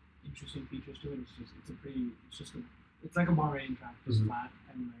interesting features to it. It's like a Bahrain track, just Mhm. flat,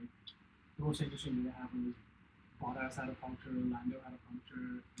 and like the most interesting thing that happened was Bottas had a puncture, Lando had a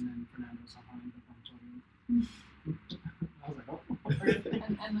puncture, and then Fernando somehow ended up on podium. I was like,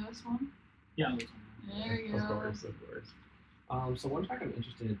 oh. And Lewis one. Yeah, Lewis won. There you Of go. course, of course. So one track I'm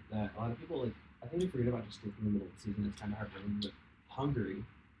interested that a lot of people like. I think we forget about just in the middle of the season. It's kind of hard to win with Hungary.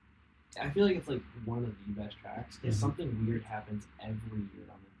 I feel like it's like one of the best tracks because Mhm. something weird happens every year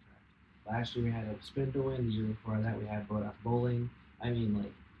on that track. Last year we had a spin to win. The year before that we had bowling. I mean,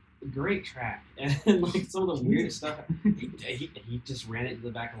 like, great track. And like some of the weirdest stuff. He just ran it into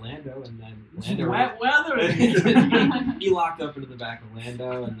the back of Lando, and then Lando Wet weather. he locked up into the back of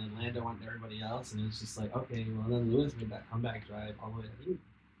Lando, and then Lando went to everybody else, and it was just like, okay, well then Lewis made that comeback drive all the way. I think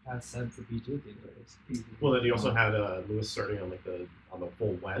past Seb for P2 at the end of the race. Well, then you also had Lewis starting on like the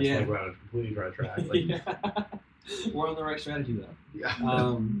full wet, Yeah. like around a completely dry track. Like, Yeah. We're on the right strategy though.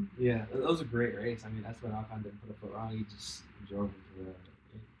 yeah. Yeah, that was a great race. I mean, that's when Ocon didn't put a foot wrong. He just drove into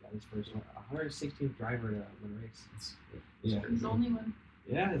got his first 116th driver to win a race. Yeah. He's the only one.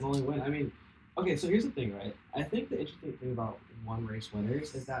 Yeah, his only win. I mean, okay, so here's the thing, right? I think the interesting thing about one race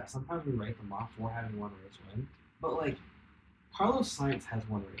winners is that sometimes we write them off for having one race win, but like Carlos Sainz has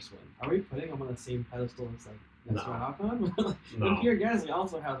one race win. Are we putting him on the same pedestal as like Esteban Ocon? No. And Pierre Gasly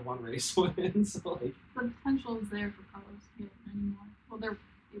also has one race win, so like The potential is there for Carlos to get anymore. Well,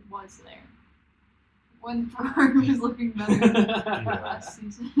 it was there when Ferrari was looking better last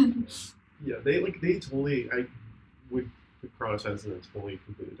season. Yeah, they totally. I would put Carlos Sainz in a totally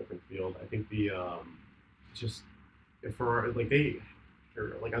completely different field. I think the just if Ferrari like they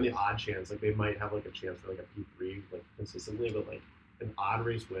sure like on the odd chance like they might have like a chance for like a P3 like consistently, but like an odd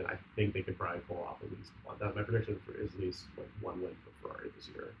race win, I think they could probably pull off at least one. That my prediction is at least like one win for Ferrari this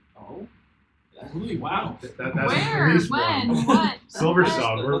year. oh. Holy wow. That's Where? at least When? one. What?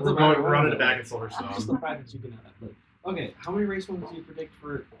 Silverstone. We're What's going the we're running matter? it back at Just Silverstone. the fact that you can like, okay, how many race wins do you predict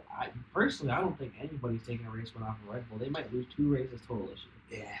for? Personally, I don't think anybody's taking a race win off of Red Bull. They might lose 2 races total this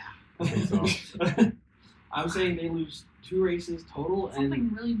year. Yeah. I think so. I'm saying they lose 2 races total, and Something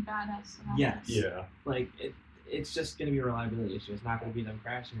really bad has to happen. yes, Yeah. like it's just gonna be a reliability issue. It's not gonna be them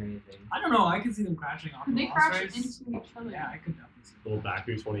crashing or anything. I don't know. I could see them crashing off Could the they last crash race. into each other? Yeah, I could definitely see Little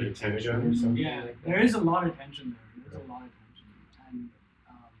Baku 2018 Tension or again. something Yeah, like that. there is a lot of tension there. There's a lot of tension, and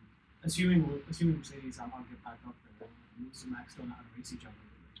assuming Mercedes somehow get back up there, Lewis and Max don't know how to race each other.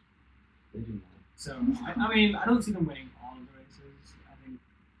 They do not. So I mean, I don't see them winning all of the races. I think.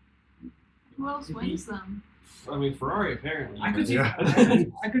 Who else wins them? I mean, Ferrari apparently. I could see. Yeah.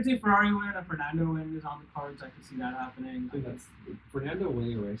 I could see Ferrari win, a Fernando win is on the cards. I could see that happening. I think that's Fernando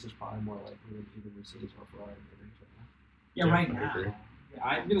winning a race is probably more likely than either Mercedes or Ferrari winning a race right now. Yeah, Yeah, right I now. agree. Yeah.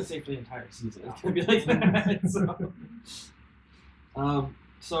 I'm gonna say for the entire season, it's gonna be like that.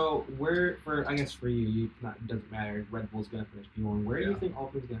 So where for I guess for you, it doesn't matter. Red Bull's gonna finish P1. Where do you Yeah. think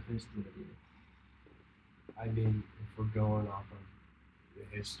Alpine's gonna finish the year? I mean, if we're going off of the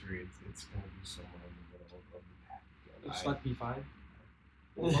history, it's going to be somewhere in the middle of the pack again. Just like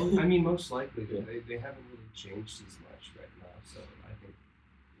P5. I mean, most likely they haven't really changed as much right now. So I think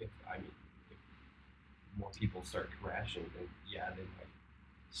if more people start crashing, then yeah, they might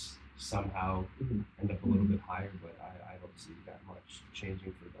somehow Mhm. end up a little bit higher. But I don't see that much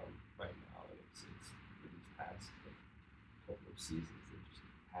changing for them right now. And it's for these past couple of seasons they just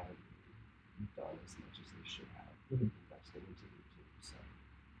haven't really done as much as they should have investing into their team. So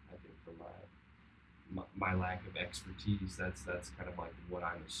I think for my lack of expertise, that's kind of like what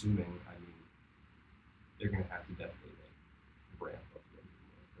I'm assuming. I mean, they're going to have to definitely like ramp up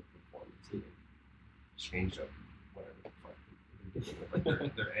the performance and change up whatever the fuck they're doing with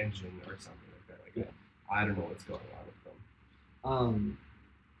like their engine or something like that. Like I don't know what's going on with them.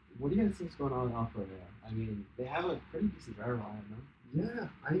 What do you guys think is going on with Alfa Romeo? I mean, they have a pretty decent driver line, no? Yeah,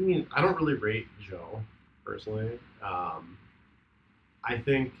 I mean, I don't really rate Joe personally. I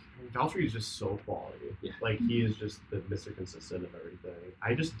think Valtteri is just so quality. Yeah. Like he is just the Mr. Consistent of everything.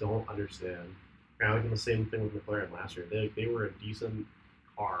 I just don't understand. Kind of like the same thing with McLaren last year. They were a decent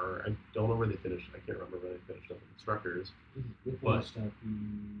car. I don't know where they finished. I can't remember where they finished up with constructors. They But- finished at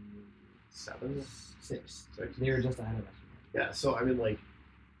the 6. They were just ahead of us. Yeah, so I mean, like,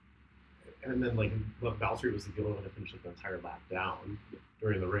 and then like Valtteri was the only one that finished like the entire lap down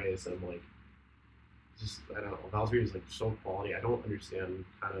during the race, and I'm like, just I don't know. Valtteri is like so quality. I don't understand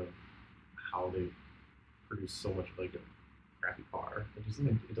kind of how they produce so much like a crappy car.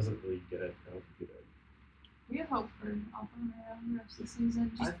 It doesn't really get it. I don't get it. We have hope for Alfa Romeo the rest of the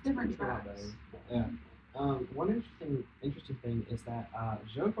season. I Just think different it's a lot tracks. better. Yeah. One interesting thing is that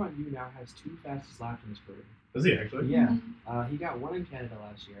Zhou Guanyu now has 2 fastest laps in his career. Does he actually? Yeah, he got one in Canada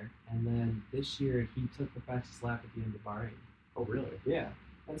last year, and then this year he took the fastest lap at the end of Bahrain. Oh, really? Yeah,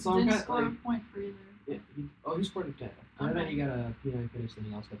 and so I'm Didn't kind of score like, a point for either. yeah, he scored in Canada. Canada, Okay. he got a P9 finish, and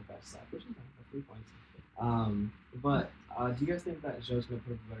he also got the fastest lap, which is nice, 3 points. But do you guys think that Zhou's going to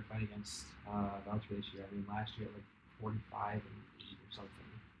put up a better fight against Valtteri this year? I mean, last year like 45 and 8 or something.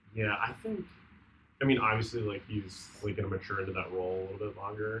 Yeah, I think. I mean, obviously, like he's like gonna mature into that role a little bit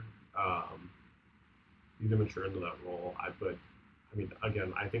longer. He's gonna mature into that role. But I mean,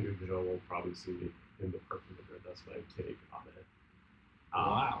 again, I think Joe will probably see him depart from the grid. That's my take on it.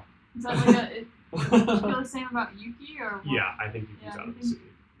 Wow. Is that like a? Do you feel the same about Yuki or? What? Yeah, I think Yuki's Yeah, out you of the think- seat.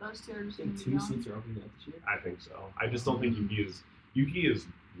 Those two are I just think gonna be 2 gone. seats are opening up this year. I think so. I just don't think Yuki is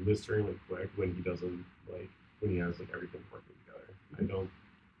blisteringly quick when he doesn't when he has like everything working together. I don't.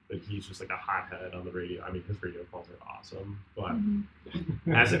 Like he's just like a hothead on the radio. I mean, his radio calls are awesome, but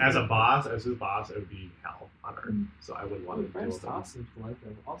as his boss, it would be hell on earth. So I wouldn't want to deal with him. Toss seems to like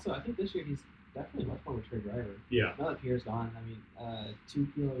him. Also, I think this year he's definitely a much more mature driver. Yeah. Now that Pierre's gone, I mean, 2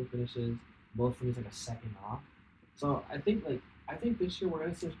 P11 finishes, both of them is like a second off. So I think this year we're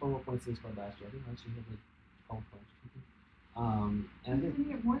gonna see him score more points than he scored last year. I think last year he had like 12 points or something. And I Is think, he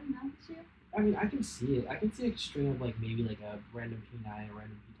gonna get more than that this year? I mean, I can see it. I can see a string of like maybe like a random P9, a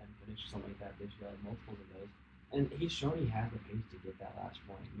random P10 finish or something like that this year, like multiples of those. And he's shown he has the pace to get that last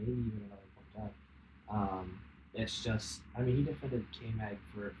point, maybe even another point up. It's just, I mean, he defended K-Mag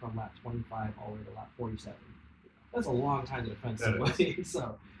from lap 25 all the way to lap 47. That's a long time to defend somebody.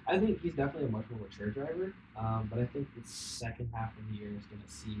 So I think he's definitely a much more mature driver. But I think the second half of the year is going to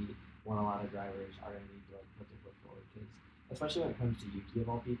see when a lot of drivers are going to need to like put their foot forward. Because especially when it comes to Yuki of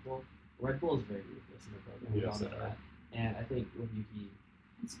all people, Red Bull is very ruthless in the program. We all Yes, know they are. that. And I think with Yuki,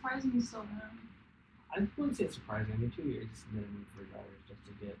 It's surprising he's still him. I wouldn't say it's surprising. I mean, 2 years is minimum for drivers just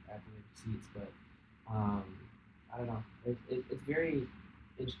to get acclimated seats, but I don't know. It's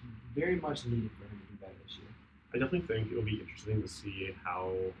very much needed for him to do better this year. I definitely think it'll be interesting to see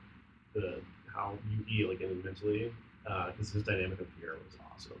how Yuki like mentally, because his dynamic with Pierre was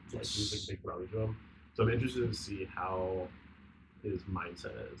awesome. Like he's like big brother to him. So I'm interested to see how his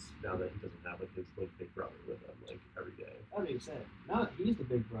mindset is now that he doesn't have like his like big brother with him like every day. That being said, now that he's the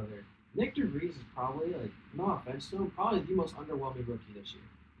big brother, Nick DeVries is probably, like, no offense to him, probably the most underwhelming rookie this year.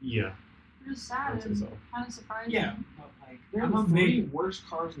 Yeah. Which is I sad would say and so. kind of surprising. Yeah, but like They're I'm a the 3 big worst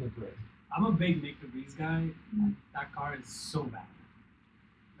cars in the grid. I'm a big Nick DeVries guy. Mhm. That car is so bad.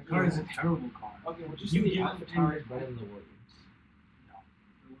 The car is a terrible car. Okay, well, just You say the give Alpha him Tower any- is better than the Williams. No.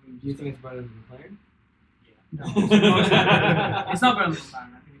 Do you think it's better than the McLaren? Yeah. No, it's not better than the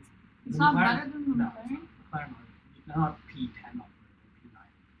McLaren. I think It's the not McLaren- better than the no, McLaren? McLaren are not P10 up there, P9,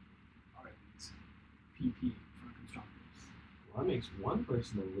 or at least PP for constructors. Well, that makes one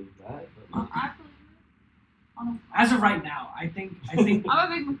person believe that. But I believe it. On a- As of right now, I think I'm a big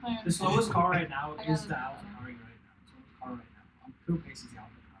McLaren. the slowest car right now I is gotta- the Alpha Car right now. The slowest car right now on pure pace is the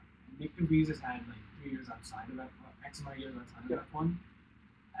Alpha Car. And Nick DeVries has had like 3 years outside of that, X amount of years outside of that one,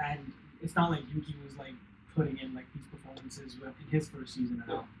 and it's not like Yuki was like putting in like these performances in his first season at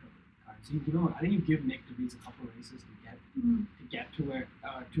Alpha Car. So you give him, I think you give Nick DeVries a couple of races to get to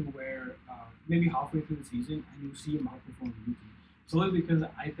where maybe halfway through the season, and you see him outperform Yuki. Solely because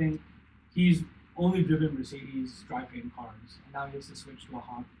I think he's only driven Mercedes drivetrain cars, and now he has to switch to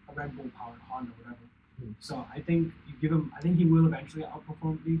a Red Bull powered Honda, whatever. So I think you give him. I think he will eventually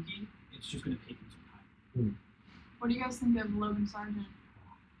outperform Yuki. It's just going to take him some time. What do you guys think of Logan Sargent?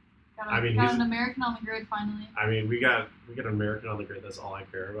 Got I mean, got he's- an American on the grid finally. I mean, we got an American on the grid. That's all I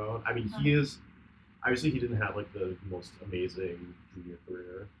care about. I mean, he is obviously he didn't have like the most amazing junior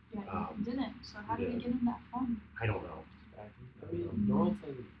career. Yeah, he didn't. So how he did he did. get in that fun? I don't know. I mean,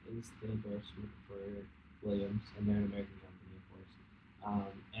 Norton is the endorsement for Williams, and they're an American company, of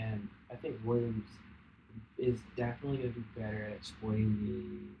course. And I think Williams is definitely going to do better at exploiting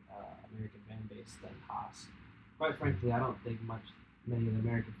the American fan base than Haas. Quite frankly, I don't think many of the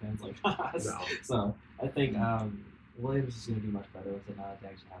American fans like Haas. No. So I think Williams is going to do much better with it now that they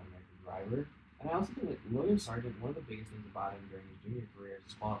actually have an American driver. And I also think that Logan Sargent, one of the biggest things about him during his junior career is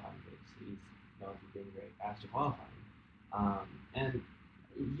his qualifying pace. He's known for being very fast at qualifying. And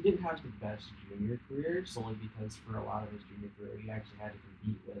he didn't have the best junior career solely because for a lot of his junior career he actually had to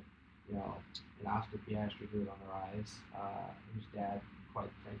compete with, an Oscar Piastri who was on the rise, whose dad, quite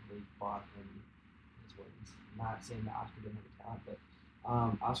frankly, bought him his wins. Not saying that Oscar didn't have the talent,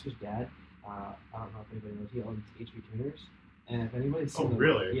 but Oscar's dad, I don't know if anybody knows, he owns HP Tuners, and if anybody's seen Oh,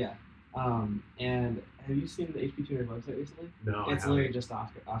 really? yeah. And have you seen the HP Tuner website recently? No, It's I literally haven't. just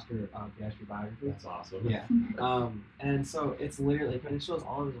Oscar Piastri biography. That's awesome. Yeah. And so it's literally, and it shows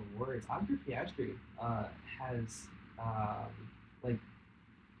all of his awards. Oscar Piastri has like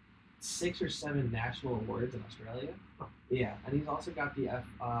 6 or 7 national awards in Australia. Oh. Yeah, and he's also got the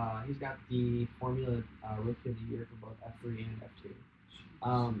he's got the Formula Rookie of the Year for both F3 and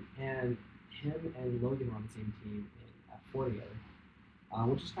F2. And him and Logan were on the same team in F4 together.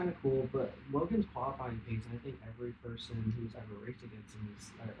 Which is kind of cool, but Logan's qualifying pace, and I think every person who's ever raced against him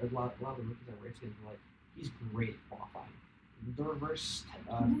is, a lot of the rookies I've raced against are like, he's great at qualifying. The reverse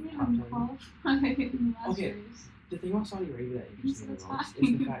top 20. Okay, the thing about Saudi Arabia that interests me the most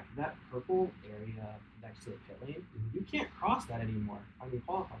is the fact that purple area next to the pit lane, you can't cross that anymore on your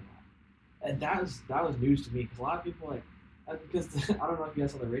qualifying lap. And that was news to me, because a lot of people like, because I don't know if you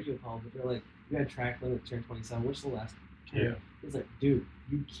guys saw the radio call, but they're like, you had track limit turn 27, which is the last turn. Yeah. He's like, dude,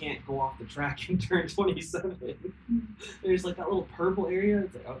 you can't go off the track in turn 27. There's like that little purple area.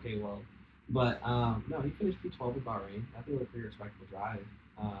 It's like, okay, well. But no, he finished P12 in Bahrain. I think it was a pretty respectable drive.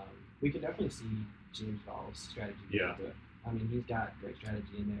 We could definitely see James Vall's strategy Yeah. into it. I mean, he's got great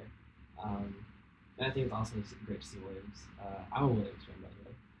strategy in there. And I think it's also great to see Williams. I'm a Williams fan, by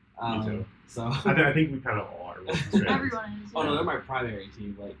the way. Me too. So I think we kind of all are. Williams fans. Everyone is. oh no, they're my primary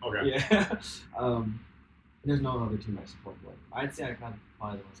team. Like, Okay. yeah. There's no other team I support. But I'd say I'm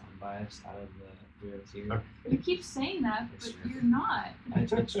probably the most unbiased out of the 3 of us here. Okay. You keep saying that, It's but true. you're not.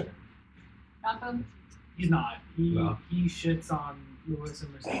 It's true. Malcolm? He's not. No. He shits on Lewis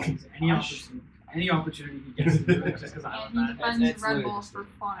and Mercedes any opportunity he gets to do it just because I love And he that. defends It's Red literally Bull just for it.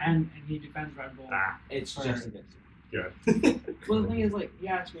 fun. And he defends Red Bull. It's for- just against you. Good. Well, the thing is, like, he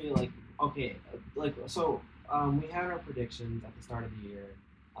asked me, like, okay, like, so we had our predictions at the start of the year,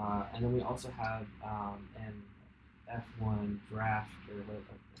 and then we also have an F1 draft or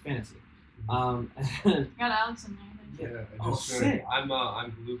fantasy. And You got Alex in there, I think. Yeah, Oh, I just sick.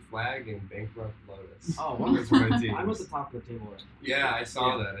 I'm Blue Flag and Bankrupt Lotus. oh, Those are my wonderful. teams. I'm at the top of the table right now. Yeah, I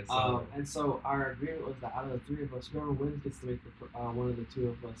saw Yeah. that. I saw that. And so our agreement was that out of the 3 of us, whoever wins gets to make one of the 2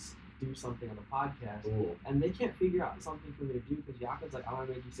 of us do something on the podcast. Cool. And they can't figure out something for me to do because Yako's like, I'm gonna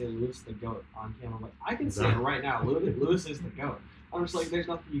make you say Lewis the GOAT on camera. I'm like, I can say it right now. Lewis is the GOAT. I'm just like, there's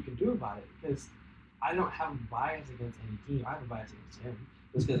nothing you can do about it because I don't have a bias against any team. I have a bias against him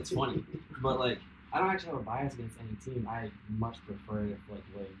just because it's funny. But like, I don't actually have a bias against any team. I much prefer if like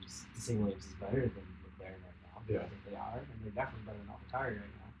Williams to say Williams is better than McLaren right now. Yeah. I think they are, and they're definitely better than AlphaTauri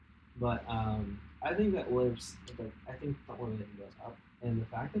right now. But I think that Williams, like, I think the one that goes up, and the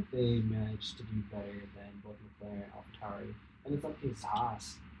fact that they managed to do better than both McLaren and AlphaTauri, and in some cases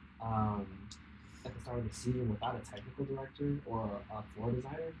Haas, at the start of the season without a technical director or a floor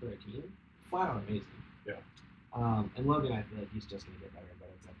designer for their team, flat out amazing. Yeah. And Logan, I feel like he's just going to get better and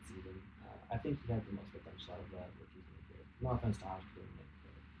better as that season. I think he had the most potential out of the rookies in the group. No offense to Oscar.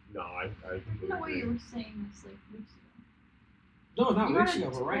 No, I completely No way agree. you were saying this like weeks ago. No, not You weeks got a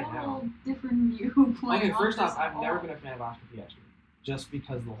ago, but right now. total different view playing Okay, on first this off, I've at never all. been a fan of Oscar Piastri, just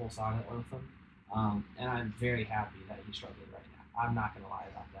because of the whole saga with him. And I'm very happy that he's struggling right now. I'm not gonna lie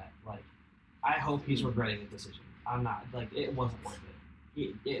about that. Like, I hope he's regretting his decision. I'm not. Like, it wasn't worth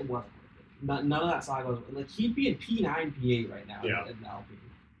it. It wasn't worth it. None of that saga was like he'd be in P9, P8 right now Yeah. in the Alpine.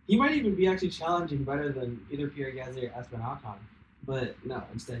 He might even be actually challenging better than either Pierre Gasly or Esteban Ocon. But no,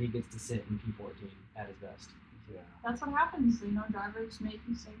 instead he gets to sit in P14 at his best. Yeah. That's what happens. You know, drivers make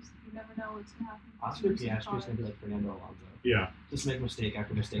mistakes. You never know what's gonna happen. Oscar Piastri is gonna be like Fernando Alonso. Yeah. Just make mistake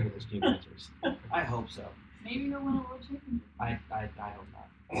after mistake with his team managers. I hope so. Maybe he'll win a world championship. I hope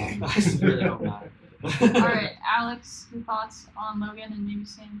not. I just really hope not. All right, Alex, your thoughts on Logan and maybe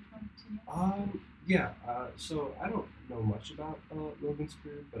Sam if you want to continue? Yeah. So I don't know much about Logan's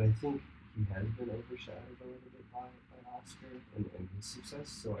career, but I think he has been overshadowed a little bit by Oscar and his success.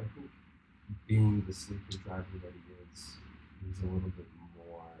 So I think being the sleeper driver that he is, he's a little bit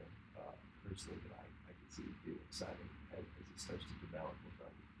more personally that I can see being exciting as he starts to develop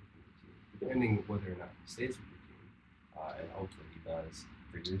within the team, depending whether or not he stays with the team, and hopefully he does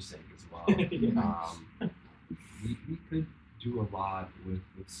for your sake as well. He could do a lot with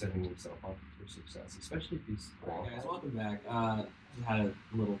setting himself up for success, especially if he's Alright guys, welcome back. Just had a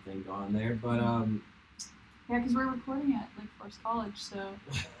little thing going there, but Yeah, because we're recording at Lake Forest College, so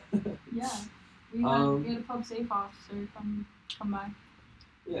yeah, we had a pub safe officer come by.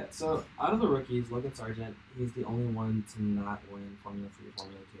 yeah, so out of the rookies, Logan Sargent, he's the only one to not win Formula 3,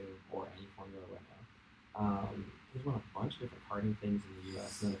 Formula 2, or any Formula right now. He's won a bunch of different karting things in the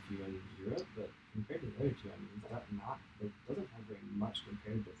US and a few in Europe, but compared to the other two, I mean, he's doesn't have very much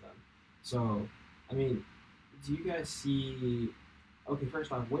compared to them. So, I mean, do you guys see? Okay,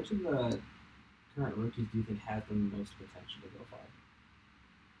 first off, which of the current rookies do you think have the most potential to go far?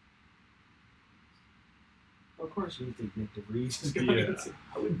 Of course, you think Nick DeVries is going Yeah, to.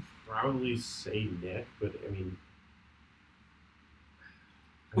 I would probably say Nick, but I mean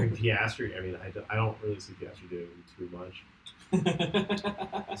Piastri. I mean, I don't really see Piastri doing too much.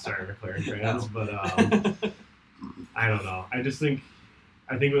 Sorry, McLaren fans, but I don't know. I think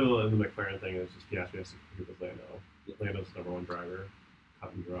with the McLaren thing is just Piastri has to compete with Lando. Yeah. Lando's the #1 driver,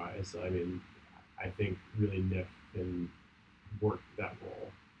 cut and dry. So I mean, I think really Nick can work that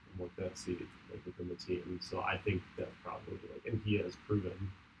role and work that seat like within the team. So I think that's probably like, and he has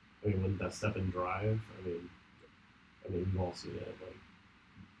proven. I mean, when that step and drive, I mean, we've all seen it like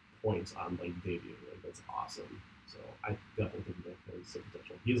points on like debut, like that's awesome. So I definitely think Nick has some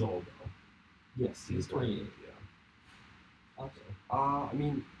potential. He's old though. Yes, he's 28. Yeah. Okay. I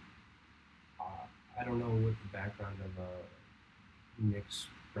mean, I don't know what the background of Nick's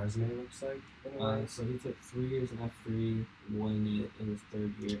resume looks like. In a way. So he took 3 years in F3, won it in his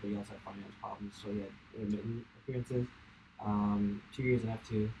third year, but he also had finance problems, so he had intermittent appearances. 2 years in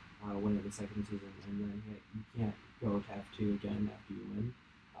F2, won it the second season, and then you can't go to F2 again after you win.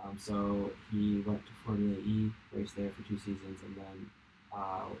 So he went to Formula E, raced there for 2 seasons, and then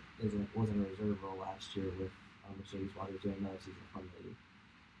was in a reserve role last year with Mercedes while he was doing another season of Formula E.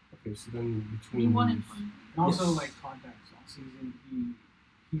 Okay, so then He between won in these- 20. And also, Yes. like context, last season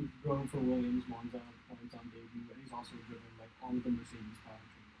he drove for Williams, Monza points on debut, and he's also driven like all of the Mercedes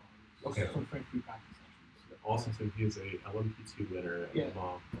powertrain cars. Okay. For free practice sessions. Also, so he is a LMP2 winner at Yeah. Le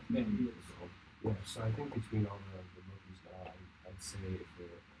Mans. Yeah, he is. So, Yeah, so I think between all the rookies now, I'd say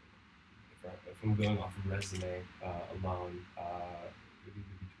if I'm going off of resume alone, it'd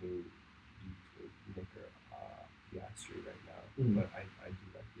either between Nick or Piastri right now. Mhm. But I do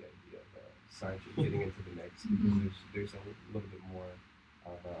like the idea of Sargent getting into the mix because there's a little bit more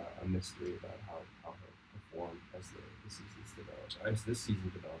of a mystery about how he'll perform as the seasons develop, as this season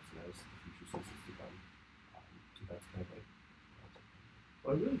develops, and as the future seasons to come. So that's kind of like.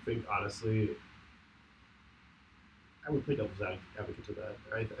 well, I really think honestly, I would play devil's advocate to that.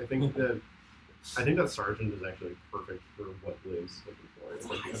 I think that Sargent is actually perfect for what Williams is looking for. It's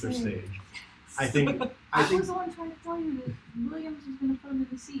like the other stage. I think I was the one trying to tell you that Williams was going to put him in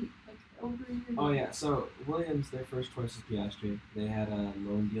the seat like over a year ago. Oh yeah, so Williams, their first choice was Piastri. They had a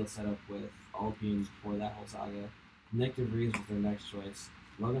loan deal set up with Alpine for that whole saga. Nick DeVries was their next choice.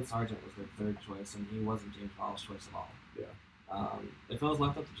 Logan Sargent was their third choice, and he wasn't James Vowell's choice at all. Yeah. If it was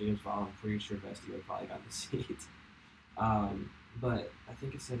left up to James Vowell, I'm pretty sure Vesti would have probably gotten the seat. But I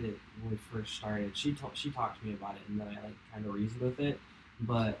think it said it when we first started. She talked to me about it, and then I like kind of reasoned with it.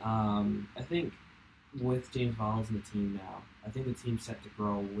 But I think with James Vowell's in the team now, I think the team's set to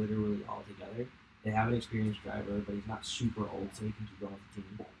grow literally all together. They have an experienced driver, but he's not super old, so he can keep going with the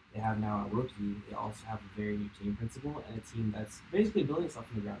team. They have now a rookie. They also have a very new team principal and a team that's basically building stuff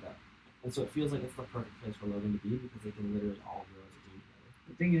from the ground up. And so it feels like it's the perfect place for Logan to be because they can literally all grow as a team together.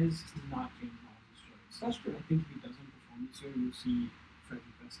 The thing is, he's not James Vowell's choice. That's true. I think if he doesn't perform this year, you'll see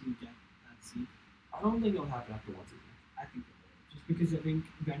Freddie Presley get that seat. I don't think it'll happen after one season. I think it will. Just because I think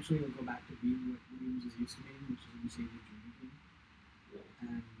eventually it'll go back to being what Williams is used to being, which is a Mercedes dream team.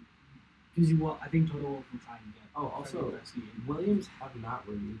 And because I think Toto Wolff will try and get Also, Freddie Presley in. Williams have not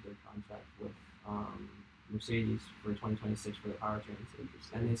renewed their contract with Mercedes for 2026 for the powertrains.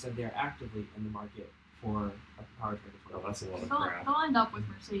 And they said they're actively in the market for a powertrain for Oh, that's a lot of They'll, crap. they'll end up with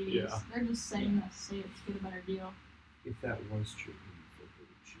Mercedes. Yeah. They're just saying that to say it's get a better deal. If that was true, who do you think they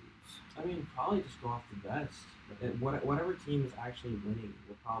would choose? I mean, probably just go off the best. Whatever team is actually winning,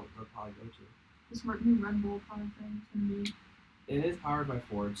 they'll probably go to. This new Red Bull powertrain is going to be. It is powered by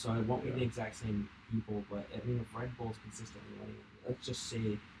Ford, so it won't be Yeah. the exact same people. But I mean, if Red Bull's consistently winning, let's just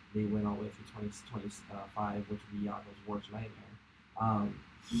say they win all the way through 2025, which would be Yago's worst nightmare. I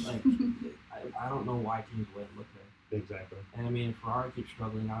don't know why teams wouldn't look there. Exactly. And I mean, if Ferrari keeps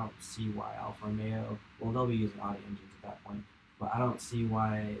struggling, I don't see why Alfa Romeo. Well, they'll be using Audi engines at that point, but I don't see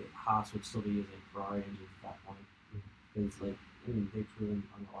why Haas would still be using Ferrari engines at that point. Because they've proven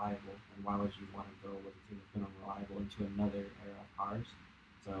unreliable, and why would you want to go with a team that's been unreliable into another era of cars?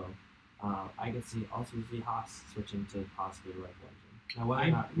 So I could also see Haas switching to possibly a Red Bull engine. Now, whether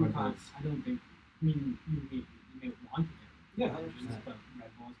or not Red Bull's I don't think. I mean, you may want to get Yeah, engines, 100%. but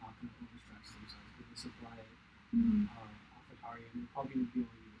Red Bull is not going to overstretch themselves because they supply Mhm. AlphaTauri, and they probably would be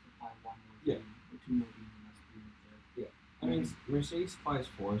only supply one more Yeah. team or two more teams, and that's pretty much it. I mean, Mercedes supplies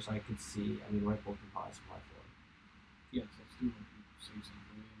 4, so I could see. I mean, Red Bull can probably supply 4. Yes, that's two more teams. So you said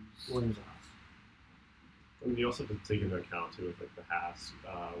Williams. Williams and Haas. I mean, you also have to take into account too with like the Haas,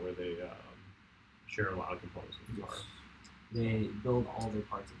 where they share a lot of components with the car. They build all their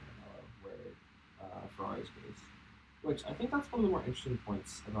parts in Maranello, where Ferrari's case. Which I think that's one of the more interesting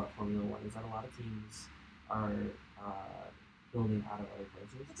points about Formula One is that a lot of teams are building out of other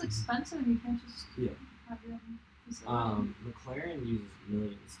places. It's expensive. You can't just Yeah. have your own facility. McLaren uses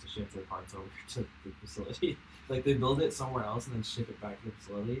millions to ship their parts over to the facility. Like they build it somewhere else and then ship it back to the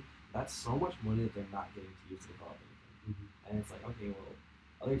facility. That's so much money that they're not getting to use to develop anything. And it's like, okay, well,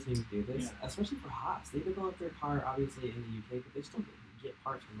 other teams do this, especially for Haas. They develop their car obviously in the UK, but they still get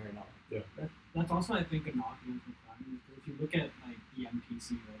parts from Maranello. Yeah. That's also, I think, a knock against McLaren. If you look at like the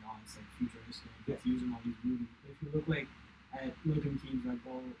MPC right now, it's like futuristic. It's using all these movies. But if you look like at looking teams Red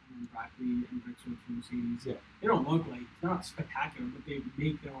Bull and Brackley and Brixwood from Mercedes, they don't look like they're not spectacular, but they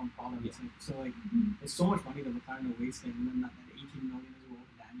make their own products. Like, so like there's so much money that McLaren are wasting, and then that 18 million as well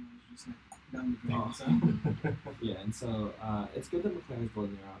for Daniel is just like down the drain. So yeah, and so it's good that McLaren's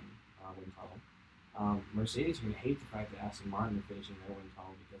building their own wind tunnel. Mercedes are going to hate the fact that Aston Martin are finishing their wind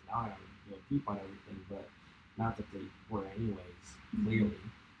tunnel because now I'm deep on everything, but not that they were anyways, clearly.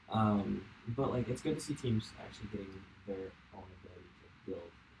 But like it's good to see teams actually getting their own ability to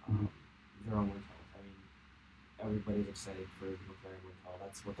build their own wind tunnels. I mean, everybody's excited for the McLaren wind tunnel.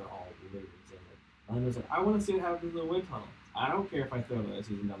 That's what they're all literally saying. Like, Lando's like, I want to see what happens to the wind tunnel. I don't care if I throw the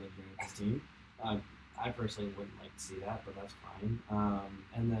season down the drain with this team. I personally wouldn't like to see that, but that's fine.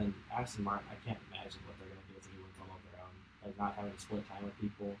 And then Aston Martin, I can't imagine what they're going to do with a new wind tunnel of their own. Like not having to split time with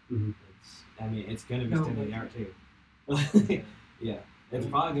people. It's going to be state of the art too. Yeah, it's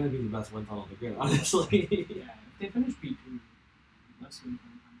probably going to be the best wind tunnel on the grid, honestly. Yeah, if they finish P2, less than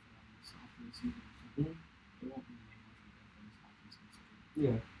time for them this after the season, so they won't really make much of a difference after this season.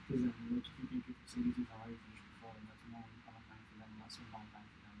 Yeah. Because then, like, if you think if Mercedes and Ferrari finish before, then that's more qualifying for them, less qualifying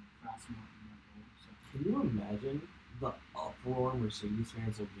for them, for Aston Martin and Red Bull. So. Can you imagine the uproar Mercedes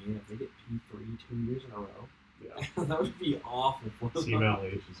fans will be in if they get P3 2 years in a row? Yeah. That would be awful for them. Team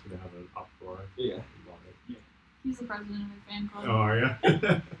LH is going to have an uproar. Yeah. He's the president of the fan club. Oh, are you?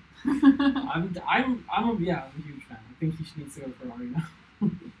 I'm a huge fan. I think he needs to go for Ferrari now.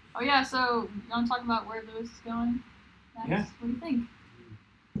 Oh yeah, so you want to talk about where Lewis is going next? Yeah. What do you think?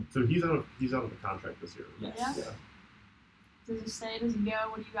 So he's out of the contract this year. Yes. Yeah. Does he stay? Does he go?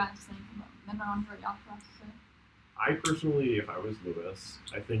 What do you guys think about him? Then on for the off to say. I personally, if I was Lewis,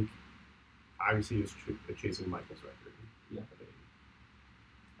 I think obviously he was chasing Michael's record. Yeah.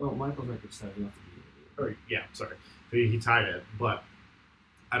 Well, Michael's record's 7 enough to be. Or, yeah, sorry. He tied it, but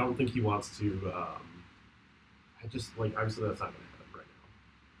I don't think he wants to. I just like obviously that's not going to happen right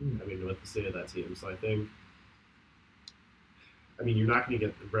now. I mean, with the state of that team, so I think. I mean, you're not going to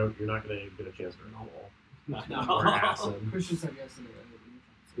get a chance for an all. Or Assen. Christian said yesterday.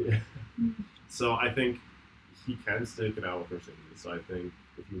 Yeah. So I think he can stick it out with Mercedes. So I think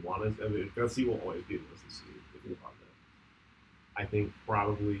if you wanted, I mean, Gussie will always be Lewis's seat if you want it. I think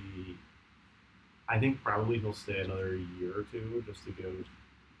probably he'll stay another year or two just to give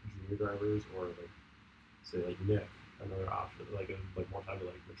junior drivers or like say like Nick another option, like more time to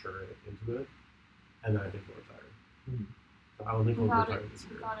like mature into it, and then I think he'll retire. So I don't think he'll retire this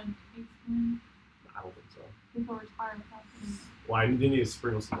year. I don't think so. People retire without him. Well, I think they need to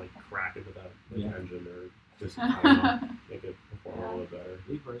sprinkle some like crack into that engine or just I don't know, make it perform a little bit better.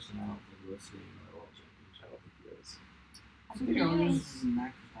 Me personally, I don't think Lewis is getting another world championship. I don't think he is. I think he is.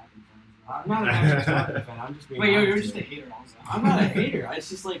 Max Verstappen fan. I'm not a Max Verstappen fan. I'm just being Wait, honest you're here. just a hater also. I'm not a hater. It's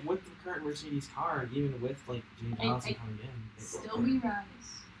just like with the current Mercedes car, even with like James Johnson coming in, Still we rise.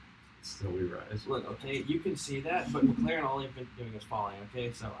 Still we rise. Look, okay, you can see that, but McLaren all they've been doing is falling.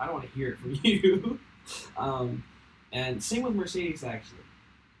 Okay, so I don't want to hear it from you. And same with Mercedes actually.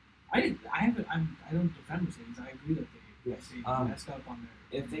 I don't defend Mercedes. I agree that they messed up on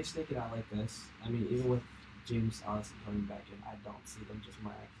their. If they stick it out like this, I mean, even with James Allison coming back in, I don't see them just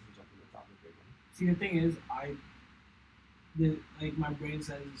miraculously jumping to the top of the big one. See, the thing is, like my brain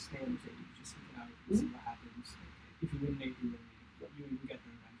says, stay on Mercedes, just stick it out and see what happens. Like, if you win, maybe you win. You get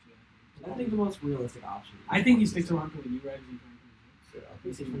there eventually. I think the most realistic option. I think he sticks around for the new regs in 2026. Yeah. I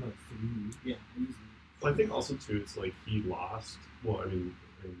think he's from like 3. Yeah, easily. Well, I think also too, it's like he lost. Well, I mean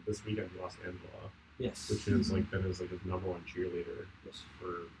this weekend he lost Angela, Yes. which is like been his number one cheerleader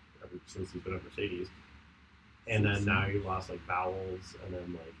for ever since he's been at Mercedes. And then now he lost like Bowles, and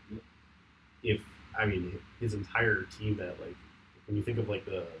then his entire team that like when you think of like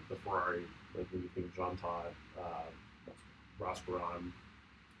the Ferrari, like when you think of Jean Todt, Ross Brawn,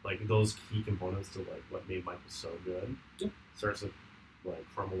 like those key components to like what made Michael so good starts to like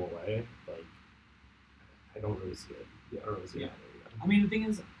crumble away. Like I don't really see it. I don't really see it. I mean, the thing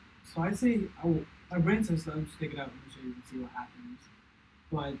is, so I say my brain says let him stick it out in Mercedes and see what happens,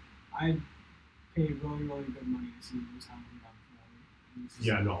 but I pay really, really good money to see Lewis Hamilton down the Ferrari.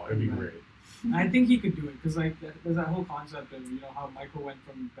 Yeah, no, it'd be great. I think he could do it because like there's that whole concept of how Michael went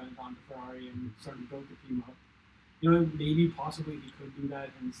from Benetton to Ferrari and sort of built the team up. Maybe possibly he could do that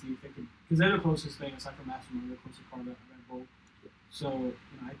and see if they could, because they're the closest thing aside from Aston Martin, the closest car to Red Bull. So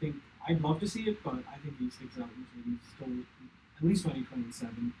I think I'd love to see it, but I think he sticks out Mercedes still at least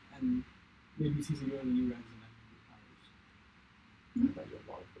 2027, and maybe sees a year in the new regs and then retires. Might be a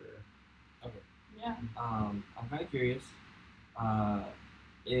long career. Yeah. I'm kind of curious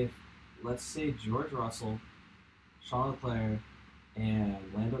if, let's say, George Russell, Charles Leclerc, and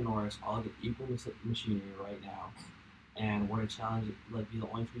Lando Norris all get equal machinery right now, and were to challenge, be the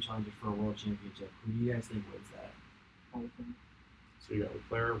only 3 challengers for a world championship, who do you guys think wins that? So you got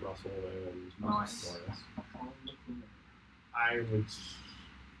Leclerc, Russell, and Norris. I would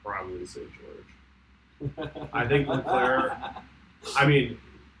probably say George. I think Leclerc.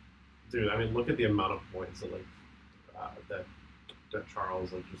 Look at the amount of points that that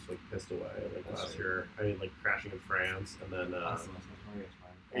Charles just pissed away last year. Crashing in France, and then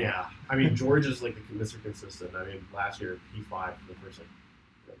yeah. George is the Mr. Consistent. Last year P5 for the first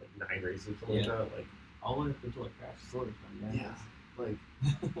 9 races, something like that. All the way up until a crash, sort of fun. Yeah.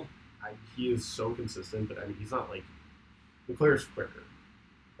 He is so consistent, but he's not Leclerc's quicker.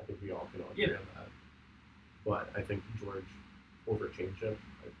 I think we all can agree on that. But I think George over championship.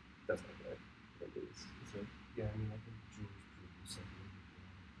 That's my pick. Yeah, I think George proved something.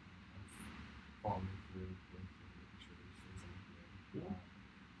 Following through with the races and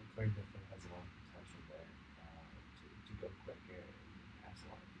Leclerc definitely has a lot of potential there to go quicker and pass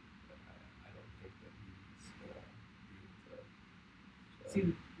a lot of people. But I don't think that he's gonna be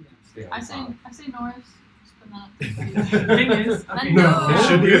able to stay on top. I say Norris. Just put that. The thing is, okay, No. It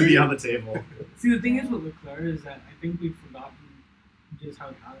shouldn't even be on the table. See, the thing is with Leclerc is that I think we've forgotten just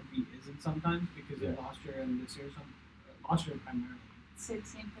how talented he isn't sometimes because of last year and this year, last year primarily. Say the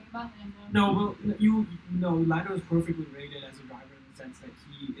same thing about Lando. No, but Lando is perfectly rated as a driver in the sense that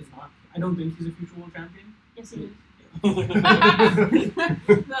he is not. I don't think he's a future world champion. Yes, he is.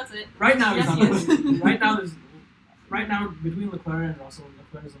 That's it. Right now, Yes, he's he not. is. Right now, between Leclerc and Russell,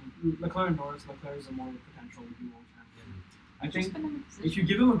 Leclerc and Norris, Leclerc is a more potential world champion. I think if you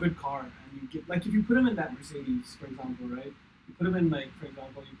give him a good car and if you put him in that Mercedes, for example, right? You put him in you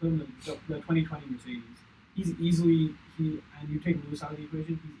put him in the 2020 Mercedes. He's easily and you take Lewis out of the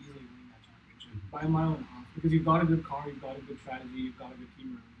equation, he's easily winning that championship by a mile and a half because you've got a good car, you've got a good strategy, you've got a good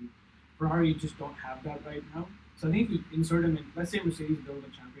team around you. Ferrari just don't have that right now. So I think if you insert him in, let's say Mercedes build a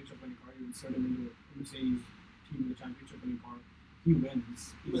championship winning car, you insert him into a Mercedes team with a championship winning car, he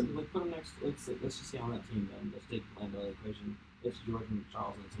wins. Put him next. Let's just say on that team then. Let's take Lando out of the equation. It's George and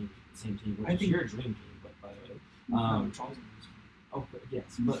Charles on the same team, which is your dream team, but by the way. Charles wins. Oh,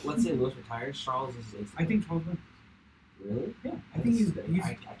 yes, but let's say Lewis retires. Charles is. I think Charles wins. Really? Yeah, I think he's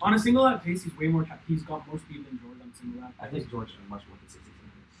on a single lap pace. He's way more. He's got more speed than George on a single lap. I think George is much more consistent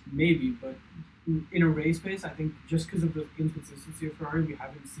than this. Maybe, but in a race pace, I think just because of the inconsistency of Ferrari, we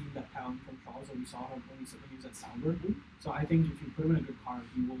haven't seen that talent from Charles that we saw when he was at Sauber. So I think if you put him in a good car,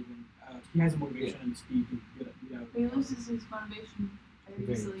 he will win. He has the motivation and the speed to get out. He loses his motivation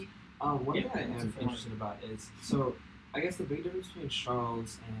very easily. One thing I am interested about is I guess the big difference between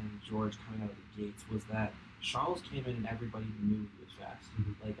Charles and George coming out of the gates was that Charles came in and everybody knew he was fast.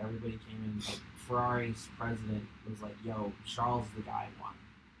 Everybody came in, Ferrari's president was like, yo, Charles is the guy I want.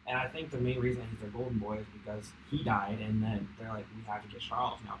 And I think the main reason he's their golden boy is because he died and then they're like, we have to get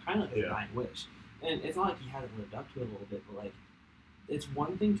Charles now. Kind of like a dying wish. And it's not like he hasn't lived up to it a little bit, but it's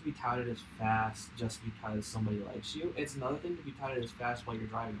one thing to be touted as fast just because somebody likes you. It's another thing to be touted as fast while you're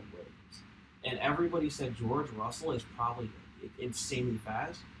driving a Williams. And everybody said George Russell is probably insanely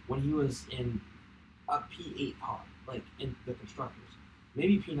fast when he was in a P8 car, in the constructors,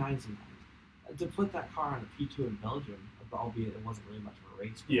 maybe P9 sometimes. To put that car on a P2 in Belgium, albeit it wasn't really much of a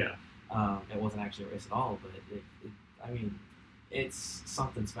race. It wasn't actually a race at all, but it's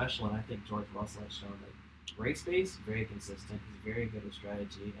something special, and I think George Russell has shown race pace, very consistent. He's very good with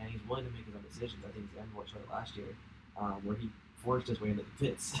strategy, and he's willing to make his own decisions. I think Zandvoort showed it last year, where he forced his way into the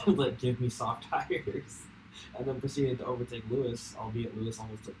pits, give me soft tires, and then proceeded to overtake Lewis, albeit Lewis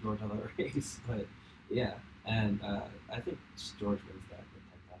almost took George out of the race. But yeah, and I think George wins that 10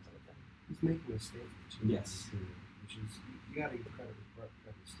 times out of 10. He's making a statement too. Yes. Which is, you got to give credit where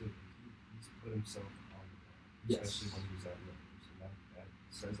credit's due. He's put himself on the ground, especially when he was at Williams, and that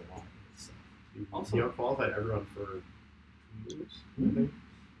says a lot in itself. Also, he qualified everyone for 2 years.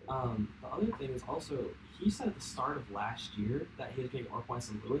 The other thing is also, he said at the start of last year that he was getting more points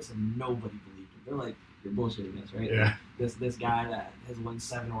than Lewis, and nobody believed him. They're like, you're bullshitting us, right? Yeah. This guy that has won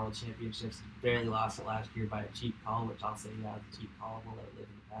 7 world championships barely lost it last year by a cheap call, which I'll say, yeah, it's a cheap call. We'll let it live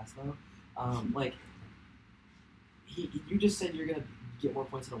in the past, though. Like you just said you're gonna get more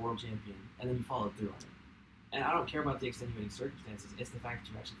points than a world champion, and then you followed through on it. And I don't care about the extenuating circumstances. It's the fact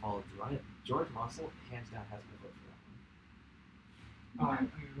that you actually followed through on it. George Russell, hands down, has my vote for that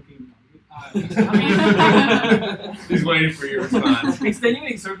one. He's waiting for your response.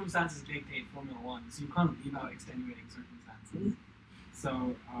 Extenuating circumstances dictate Formula One, so you can't leave out extenuating circumstances.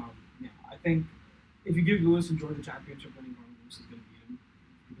 So, yeah, I think if you give Lewis and George a championship winning car, Lewis is going to beat him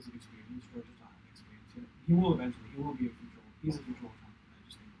because of experience. George does not have experience yet. He will eventually. He will be a future. He's a future world champion. I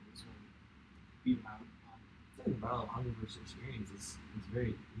just think Lewis will beat him out. I think the battle of hunger versus experience is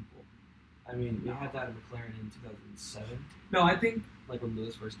very equal. I mean, we had that in McLaren in 2007. No, I think like when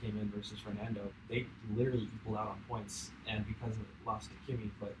Lewis first came in versus Fernando, they literally equaled out on points, and because of it, lost to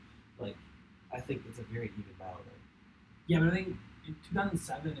Kimi. But like, I think it's a very even battle there. Yeah, but I think in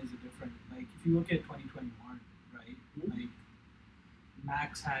 2007 is a different. Like, if you look at 2021, right? Like,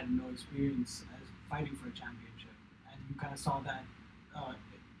 Max had no experience as fighting for a championship, and you kind of saw that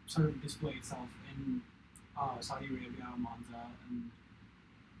sort of display itself in Saudi Arabia, Monza, and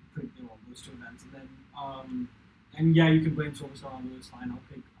those two events. And then, and yeah, you can blame Silverstone on Lewis. Fine, I'll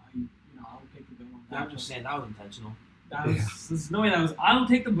take the blame on that. I'm just saying that was intentional. That was there's no way that was. I'll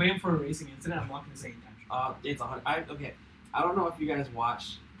take the blame for a racing incident. I'm not going to say intentional. It's okay. I don't know if you guys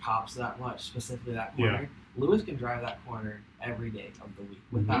watch Cops that much, specifically that corner. Yeah. Lewis can drive that corner every day of the week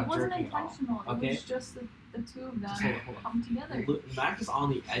without jerking off. It wasn't intentional. Okay? It was just the two of them hold on. come together. Max is on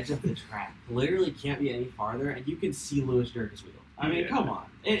the edge of the track. Literally can't be any farther, and you can see Lewis jerk his wheel. I mean, come on.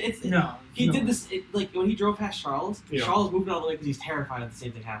 He did this, like, when he drove past Charles, Charles moved out of the way because he's terrified of the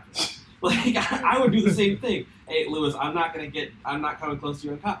same thing happening. Like, I would do the same thing. Hey, Lewis, I'm not coming close to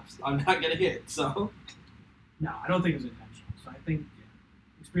you on Cops. I'm not going to hit, so. No, I don't think it was intentional. So I think,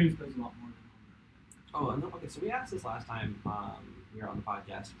 experience plays a lot more than Oh, no, okay, so we asked this last time we were on the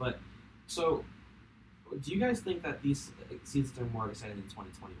podcast, but, so, do you guys think that these seasons are more exciting than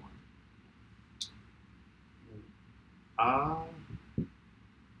 2021? I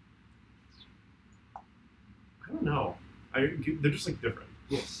don't know. They're just like different.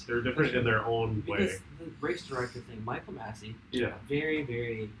 Yes. They're different in their own way. Because the race director thing, Michael Massey, very,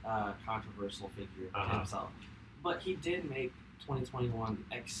 very controversial figure himself. But he did make 2021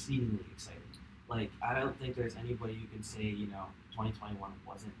 exceedingly exciting. Like, I don't think there's anybody you can say, 2021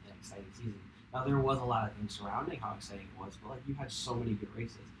 wasn't an exciting season. Now, there was a lot of things surrounding how exciting it was, but, like, you had so many good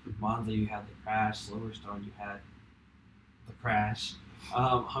races. Monza, you had the crash. Silverstone, you had the crash.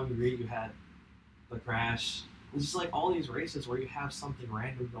 Hungary, you had the crash. It's just like all these races where you have something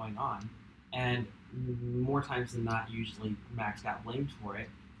random going on, and more times than not, usually Max got blamed for it,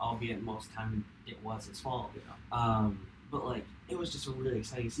 albeit most time it was his fault. But like, it was just a really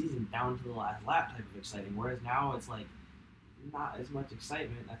exciting season down to the last lap type of exciting, whereas now it's like not as much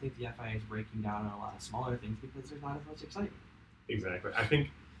excitement. I think the FIA is breaking down on a lot of smaller things because there's not as much excitement. Exactly. I think,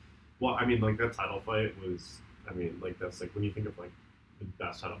 like that title fight was, like that's like when you think of like the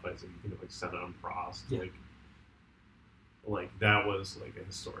best title fights, and you think of like Senna and Prost, like that was like a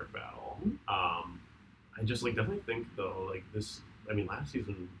historic battle. I just like definitely think though, like this, last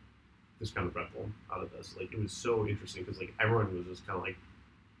season, this kind of Red Bull out of this, like it was so interesting because like everyone was just kind of like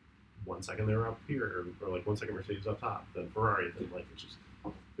 1 second they were up here, or like 1 second Mercedes up top, then Ferrari, then like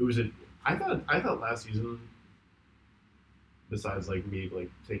I thought last season, besides like me like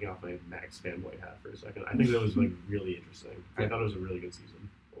taking off my Max fanboy hat for a second, I think that was like really interesting. I thought it was a really good season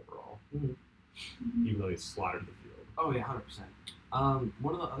overall, even though he slaughtered the field. Oh yeah, 100%.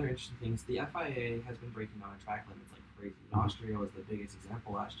 One of the other interesting things, the FIA has been breaking down track limits like crazy. Austria was the biggest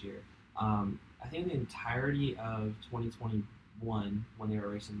example last year. I think the entirety of 2021, when they were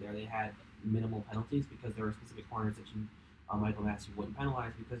racing there, they had minimal penalties because there were specific corners that Michael Massey wouldn't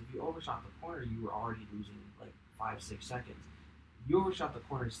penalize, because if you overshot the corner, you were already losing like 5-6 seconds. You overshot the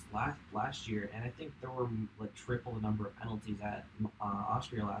corners last year, and I think there were like triple the number of penalties at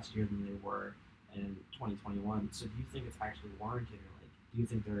Austria last year than they were in 2021. So do you think it's actually warranted, or like do you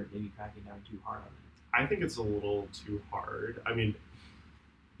think they're maybe cracking down too hard on it? I think it's a little too hard.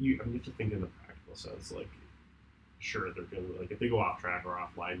 You have to think in the practical sense. Like, sure, they're gonna, like, if they go off track or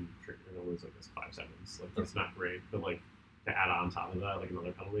offline, they're gonna lose like this 5 seconds. Like, that's not great. But like to add on top of that, like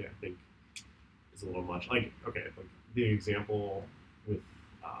another penalty, I think is a little much. Like, okay, like the example with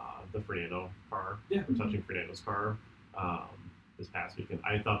the Fernando car, touching Fernando's car this past weekend,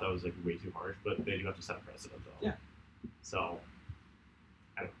 I thought that was like way too harsh. But they do have to set a precedent, though. Yeah. So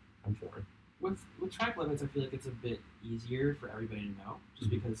I'm for it. With track limits, I feel like it's a bit easier for everybody to know, just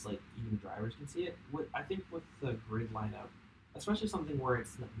because like even the drivers can see it. I think with the grid lineup, especially something where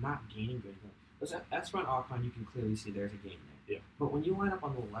it's not gaining good, Esteban Ocon, you can clearly see there's a gain there. Yeah. But when you line up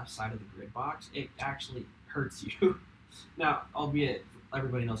on the left side of the grid box, it actually hurts you. Now, albeit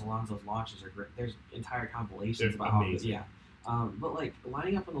everybody knows Alonso's launches are great. There's entire compilations They're about how amazing. but like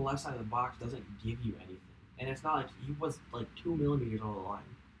lining up on the left side of the box doesn't give you anything, and it's not like he was like 2 millimeters over the line.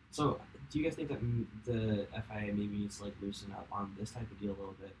 So, do you guys think that the FIA maybe needs to like loosen up on this type of deal a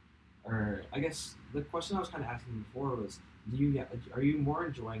little bit? Or I guess the question I was kind of asking before was, are you more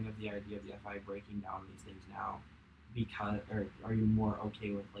enjoying of the idea of the FIA breaking down these things now, because, or are you more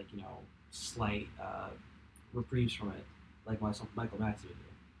okay with like slight reprieves from it, like Michael Matthew would do?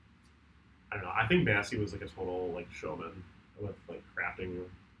 I don't know. I think Massey was like a total like showman with like crafting,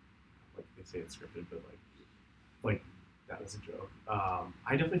 like they say it's scripted, but like that was a joke.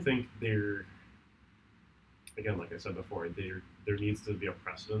 I definitely think again, like I said before, there needs to be a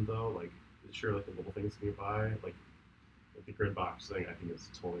precedent though. Like sure, like the little things can get by, like the grid box thing. I think is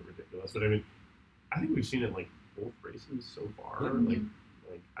totally ridiculous. But I mean, I think we've seen it like both races so far. Mm-hmm.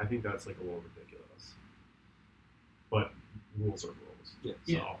 Like I think that's like a little ridiculous. But rules are rules. Yeah.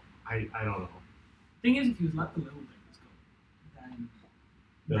 So Yeah. I don't know. Thing is, if you let the little things go,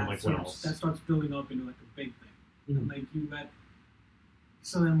 then Like, what starts, else? that starts building up into like a big thing. Mhm. Like you let.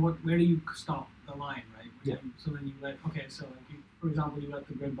 So then, where do you stop the line, right? Yeah. So then you let. Okay, so like for example, you let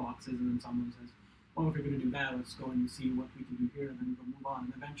the grid boxes, and then someone says, "Well, if you're going to do that, let's go and see what we can do here, and then we'll move on."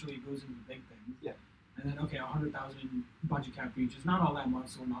 And eventually, it goes into the big things. Yeah. And then, okay, 100,000 budget cap breach is not all that much,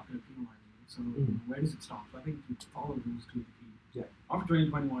 so we're not going to penalize you. So where does it stop? So I think you follow rules to the T. Yeah. After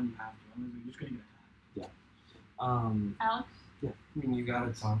 2021, you have to. Otherwise, you're just going to get attacked. Alex? I mean, you got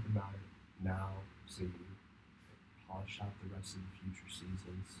to talk about it now, so you polish out the rest of the future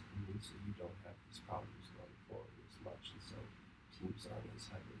seasons, so you don't have these problems going forward as much, and so teams aren't as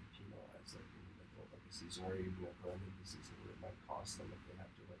heavily penalized like in the middle of a season, or even at the end of the season, where it might cost them if they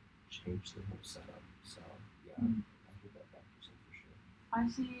have to like change the whole setup. So yeah, I think that factors in for sure. I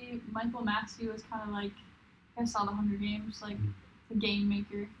see Michael Matthew as kind of like, I saw the Hunger Games, like the game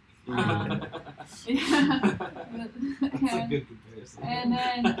maker. That's a Yeah. good comparison. And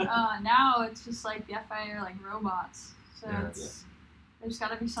then now it's just like the FIA are like robots. So Yeah. there's got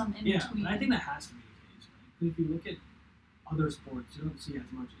to be some in Yeah, between. and I think that has to be the case, right? Because if you look at other sports, you don't see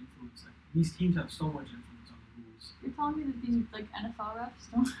as much influence. Like, these teams have so much influence on the rules. You're telling me that these like NFL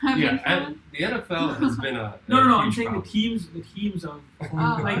refs don't have Yeah, influence? and the NFL has been a No, I'm huge saying problem. the teams of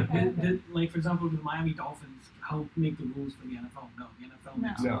Oh, like okay. like for example, the Miami Dolphins help make the rules for the NFL. No, the NFL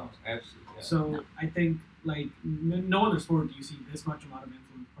makes the No, rules. absolutely. Yeah. So No. I think like no other sport do you see this much amount of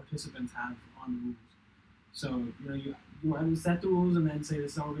influence participants have on the rules. So you either set the rules and then say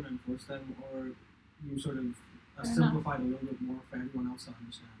this is how we're going to enforce them, or you sort of Fair simplify it a little bit more for everyone else to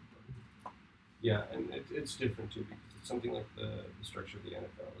understand. Yeah, and it's different too, because it's something like the structure of the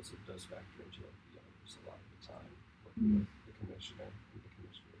NFL is it does factor into like the owners a lot of the time, working with the commissioner. And the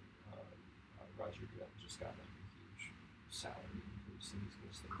commissioner, Roger Goodell, just got like a huge salary increase, and he's going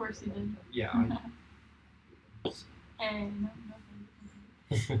to stay. Of course for a he long did. time. Yeah. Hey, no,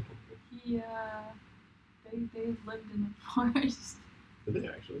 he they lived in the forest. Did they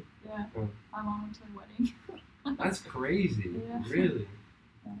actually? Yeah, Oh. my mom went to their wedding. That's crazy. Yeah. Really.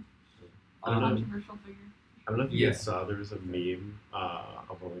 I don't know. Controversial figure. I don't know if you Yeah. guys saw there was a meme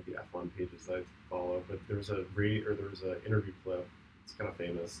of one of the F1 pages that I follow, but there was an interview clip. It's kind of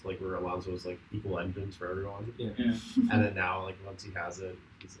famous, like where Alonso was like equal engines for everyone, Yeah. and then now like once he has it,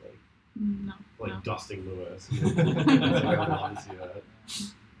 he's No. like no. dusting Lewis. It's like, I love to see that.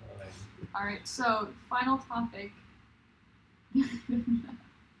 All right, so final topic.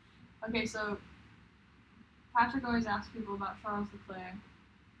 Okay, so Patrick always asks people about Charles Leclerc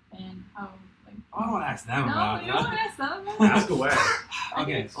and how like. I don't want to ask them No, about you don't want to ask them. Ask away.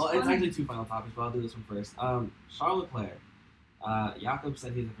 Okay, well, it's funny. actually two final topics, but I'll do this one first. Charles Leclerc. Jakob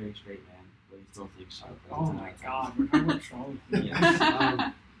said he's a very straight man, but he still thinks Charles Leclerc is Oh a my nice God, we're talking about Charlotte. man.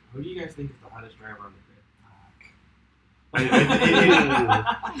 Yes. Who do you guys think is the hottest driver on the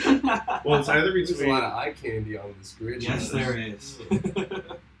Well, it's either There's a between. lot of eye candy on this grid. grid? Yes, there is.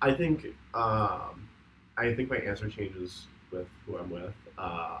 I think my answer changes with who I'm with.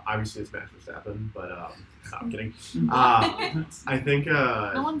 Obviously, it's Max Verstappen, but no, I'm kidding. I think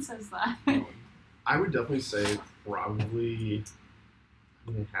No one says that. I would definitely say probably. I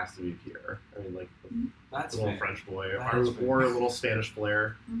mean, it has to be Pierre. I mean, like That's the little fair. French boy, That or, is fair. or a little Spanish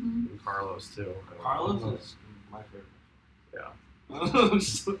flair, Mhm. and Carlos too. I don't know. Carlos is my favorite. Yeah.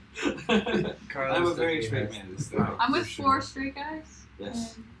 Carlos I'm a very definitely straight has man. this thing, I'm with for 4 sure. straight guys.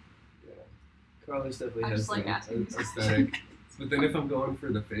 Yes. and Yeah. Carlos definitely I has just like the asking these aesthetic. But then if I'm going for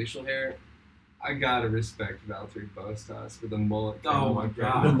the facial hair, I gotta respect Valtteri Bottas with a mullet. Oh my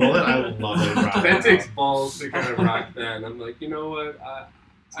God. The mullet, I love it. Right That now. takes balls to kind of rock that. And I'm like, you know what? I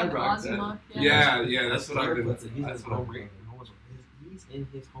like rock Aussie that. look, Yeah, that's what I've Claire been. puts it. He's that's in what home I've race. been- He's in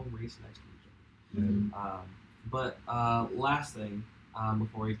his home race next week. Mhm. But last thing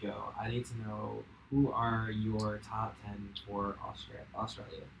before we go, I need to know who are your top 10 for Australia.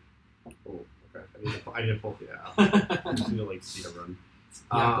 Oh, okay. I need to pull the app. I just need to like see a run.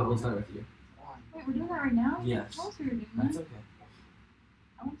 Yeah, we'll start with you. Wait, we're doing that right now? Yes. What else are we doing That's that? okay.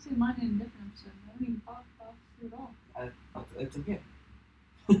 I want to see mine in a different episode. I haven't even thought about it at all. It's okay.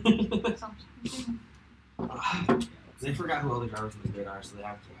 Something. They forgot who all the drivers in the grid are, so they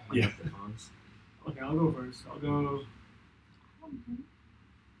have to plug up their phones. Okay, I'll go first.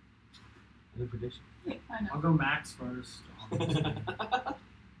 Any prediction? I know. I'll go Max first.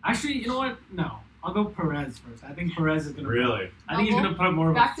 Actually, you know what? No, I'll go Perez first. I think Perez is gonna. Really? I think he's gonna put up more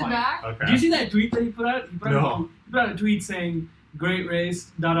of a Back to fight. back? Okay. Did you see that tweet that he put out? He put out, No. he put out a tweet saying, "Great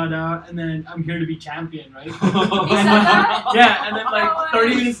race, da da da," and then I'm here to be champion, right? He said that? Yeah, and then like No way.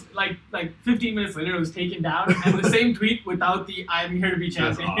 30 minutes, like 15 minutes later, it was taken down, and the same tweet without the "I'm here to be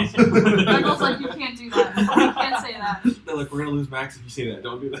That's champion." awesome. Michael's like, you can't do that. You can't say that. They're like, we're gonna lose Max if you say that.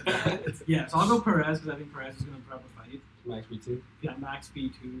 Don't do that. Yeah, so I'll go Perez because I think Perez is gonna put up a fight. Max P2. Yeah, Max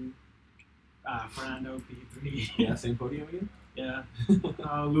P2, Fernando P3. Yeah, same podium again. Yeah.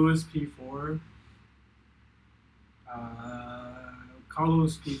 Lewis P4.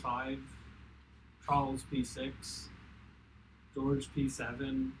 Carlos P5. Charles P6. George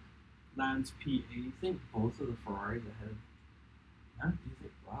P7. Lance P8. You think both of the Ferraris ahead of? Huh? Do you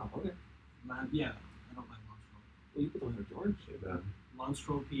think? Wow. Okay. Yeah, I don't like Lance Stroll. Well, you put them ahead of George. Amen. Lance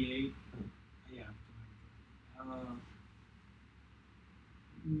Stroll P8. Oh. Yeah.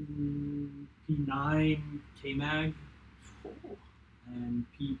 P9 K-Mag. Oh. And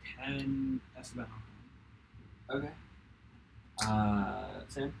P10 Esteban. Okay.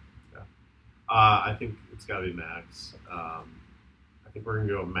 Sam. I think it's got to be Max. I think we're gonna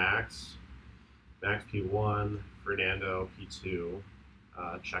go Max P1, Fernando P2,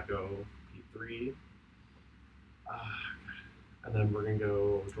 Checo P3, and then we're gonna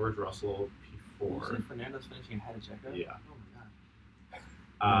go George Russell You P4. said Fernando's finishing ahead of Checo. Yeah.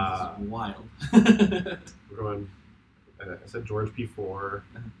 Oh my god. This is wild. We're going. I said George P4,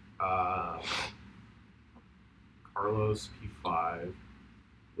 Carlos P5,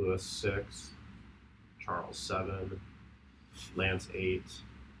 Lewis 6, Charles 7, Lance 8.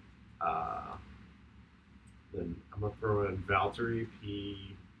 Then I'm gonna throw in Valtteri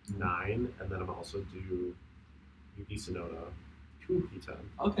P9, and then I'm also do Yuki Tsunoda P10.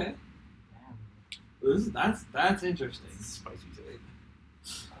 Okay. That's interesting. Spicy take.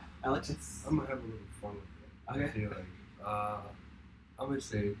 Alex. I'm gonna have a little fun with it. Okay. I feel like I'm gonna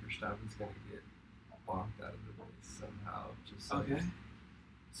say Verstappen's gonna get bonked out of the race somehow. Just like, Okay.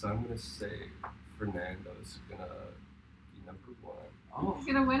 So I'm gonna say Fernando's gonna be number 1. Oh. He's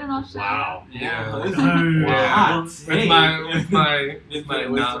gonna win in Australia. Wow. Yeah. Wow. With my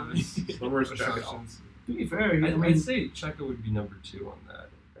Wisdom. novice When we're Checo. assumptions. To be fair, I'd say Checo would be number 2 on that.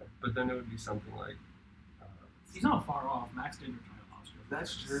 Okay. But then it would be something like. he's not far off. Max did retire last year.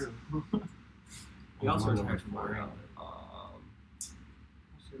 That's true. He also number retired from 4. Bahrain. I'll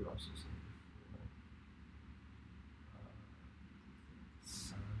say Russell's number 4.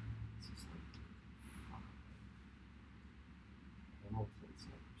 Sainz is number 5. Hamilton's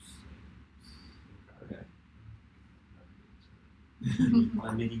number 6. Okay. My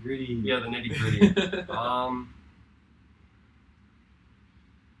nitty gritty. Yeah, the nitty gritty. I'm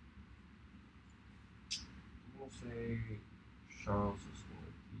gonna say Charles is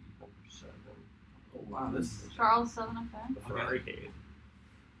gonna be number 7. Oh, wow, this is. Charles 7, okay. The Ferrari Cade.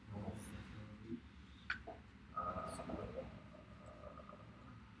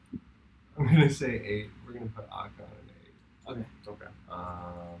 I'm gonna say 8. We're gonna put Ocon in 8. Okay. Okay.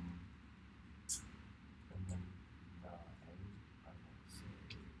 And then 9. I would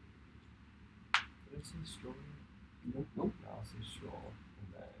say. Did I say Stroll? Nope. No, I'll say Stroll. And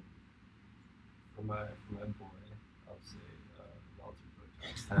then for my boy, I'll say Valtteri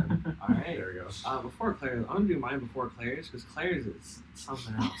Bottas 10. All right. There we go. Before Claire's, I'm gonna do mine before Claire's because Claire's is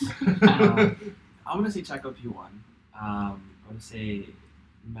something else. I'm gonna say Checo P1. I'm gonna say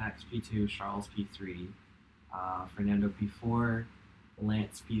Max P2, Charles P3, Fernando P4,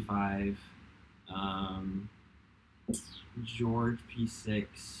 Lance P5, George P6,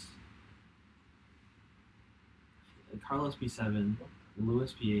 Carlos P7,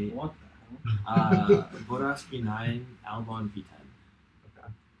 Lewis P8, What the hell? Bottas P9, Albon P10.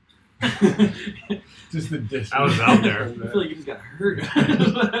 Just the dish. I was out there. I feel like you just got hurt.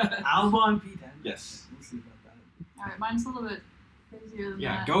 Albon P10. Yes. We'll see about that. All right, mine's a little bit crazier than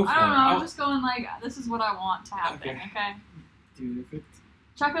Yeah, that. go for I don't it. know. I'm I'll- just going like this is what I want to happen. Okay. Okay. Dude, if it's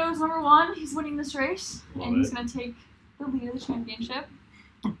Checo's number 1. He's winning this race, Love and he's it. gonna take the lead of the championship.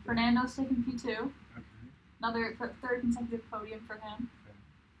 Fernando's taking P2. okay. Another third consecutive podium for him.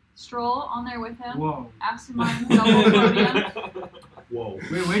 Stroll on there with him. Whoa. Aston Martin double podium. Whoa.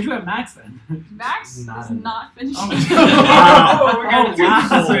 Wait, where'd you have Max then? Max Not is in not finishing. Oh, we're gonna do wow.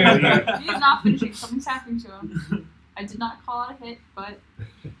 this. He is not finishing. Something's happening to him. I did not call it a hit, but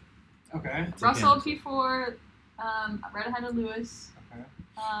Okay. Russell P4, right ahead of Lewis. Okay.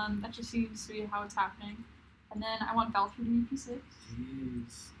 That just seems to be how it's happening. And then I want Valtteri to be P6.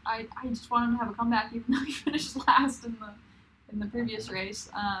 Jeez. I just want him to have a comeback, even though he finished last in the previous race.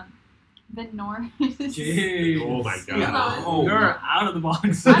 Then Norris. Jeez. Oh my god. Yeah. Oh. You're out of the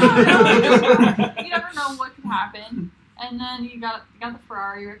box. I don't know. You never know what could happen. And then you got the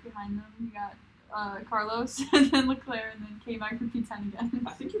Ferrari right behind them. You got Carlos, and then Leclerc, and then K-Mag for P10 again.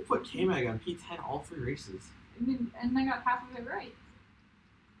 I think you put K-Mag on P10 all 3 races. And I got half of it right.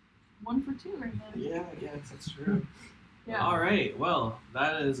 1 for 2 right then. Yeah, I guess that's true. Yeah. All right. Well,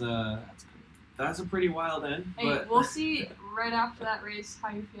 that is that's a pretty wild end. Hey, But we'll see right after that race how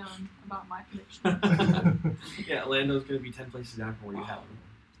you're feeling about my prediction. yeah, Lando's gonna be 10 places down from where you have him.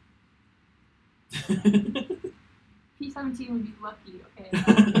 P17 would be lucky, okay?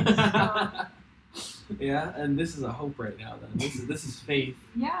 So, Yeah, and this is a hope right now. Then this is faith.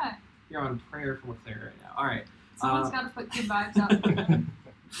 yeah, You're on prayer for Leclerc right now. All right. someone's got to put good vibes out for them.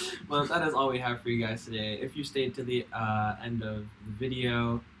 Well, that is all we have for you guys today. If you stayed to the end of the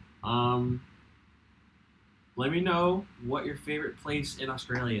video, let me know what your favorite place in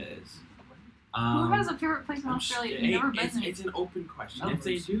Australia is. Who has a favorite place in I'm Australia? sh- You've never it's, been there. it's an open question. If Melbourne.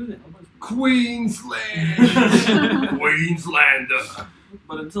 they do, then. Queensland! Queenslander!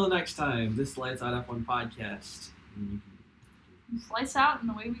 But until next time, this Lights Out F1 podcast. Slice out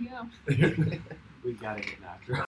and away we go. We gotta get knocked.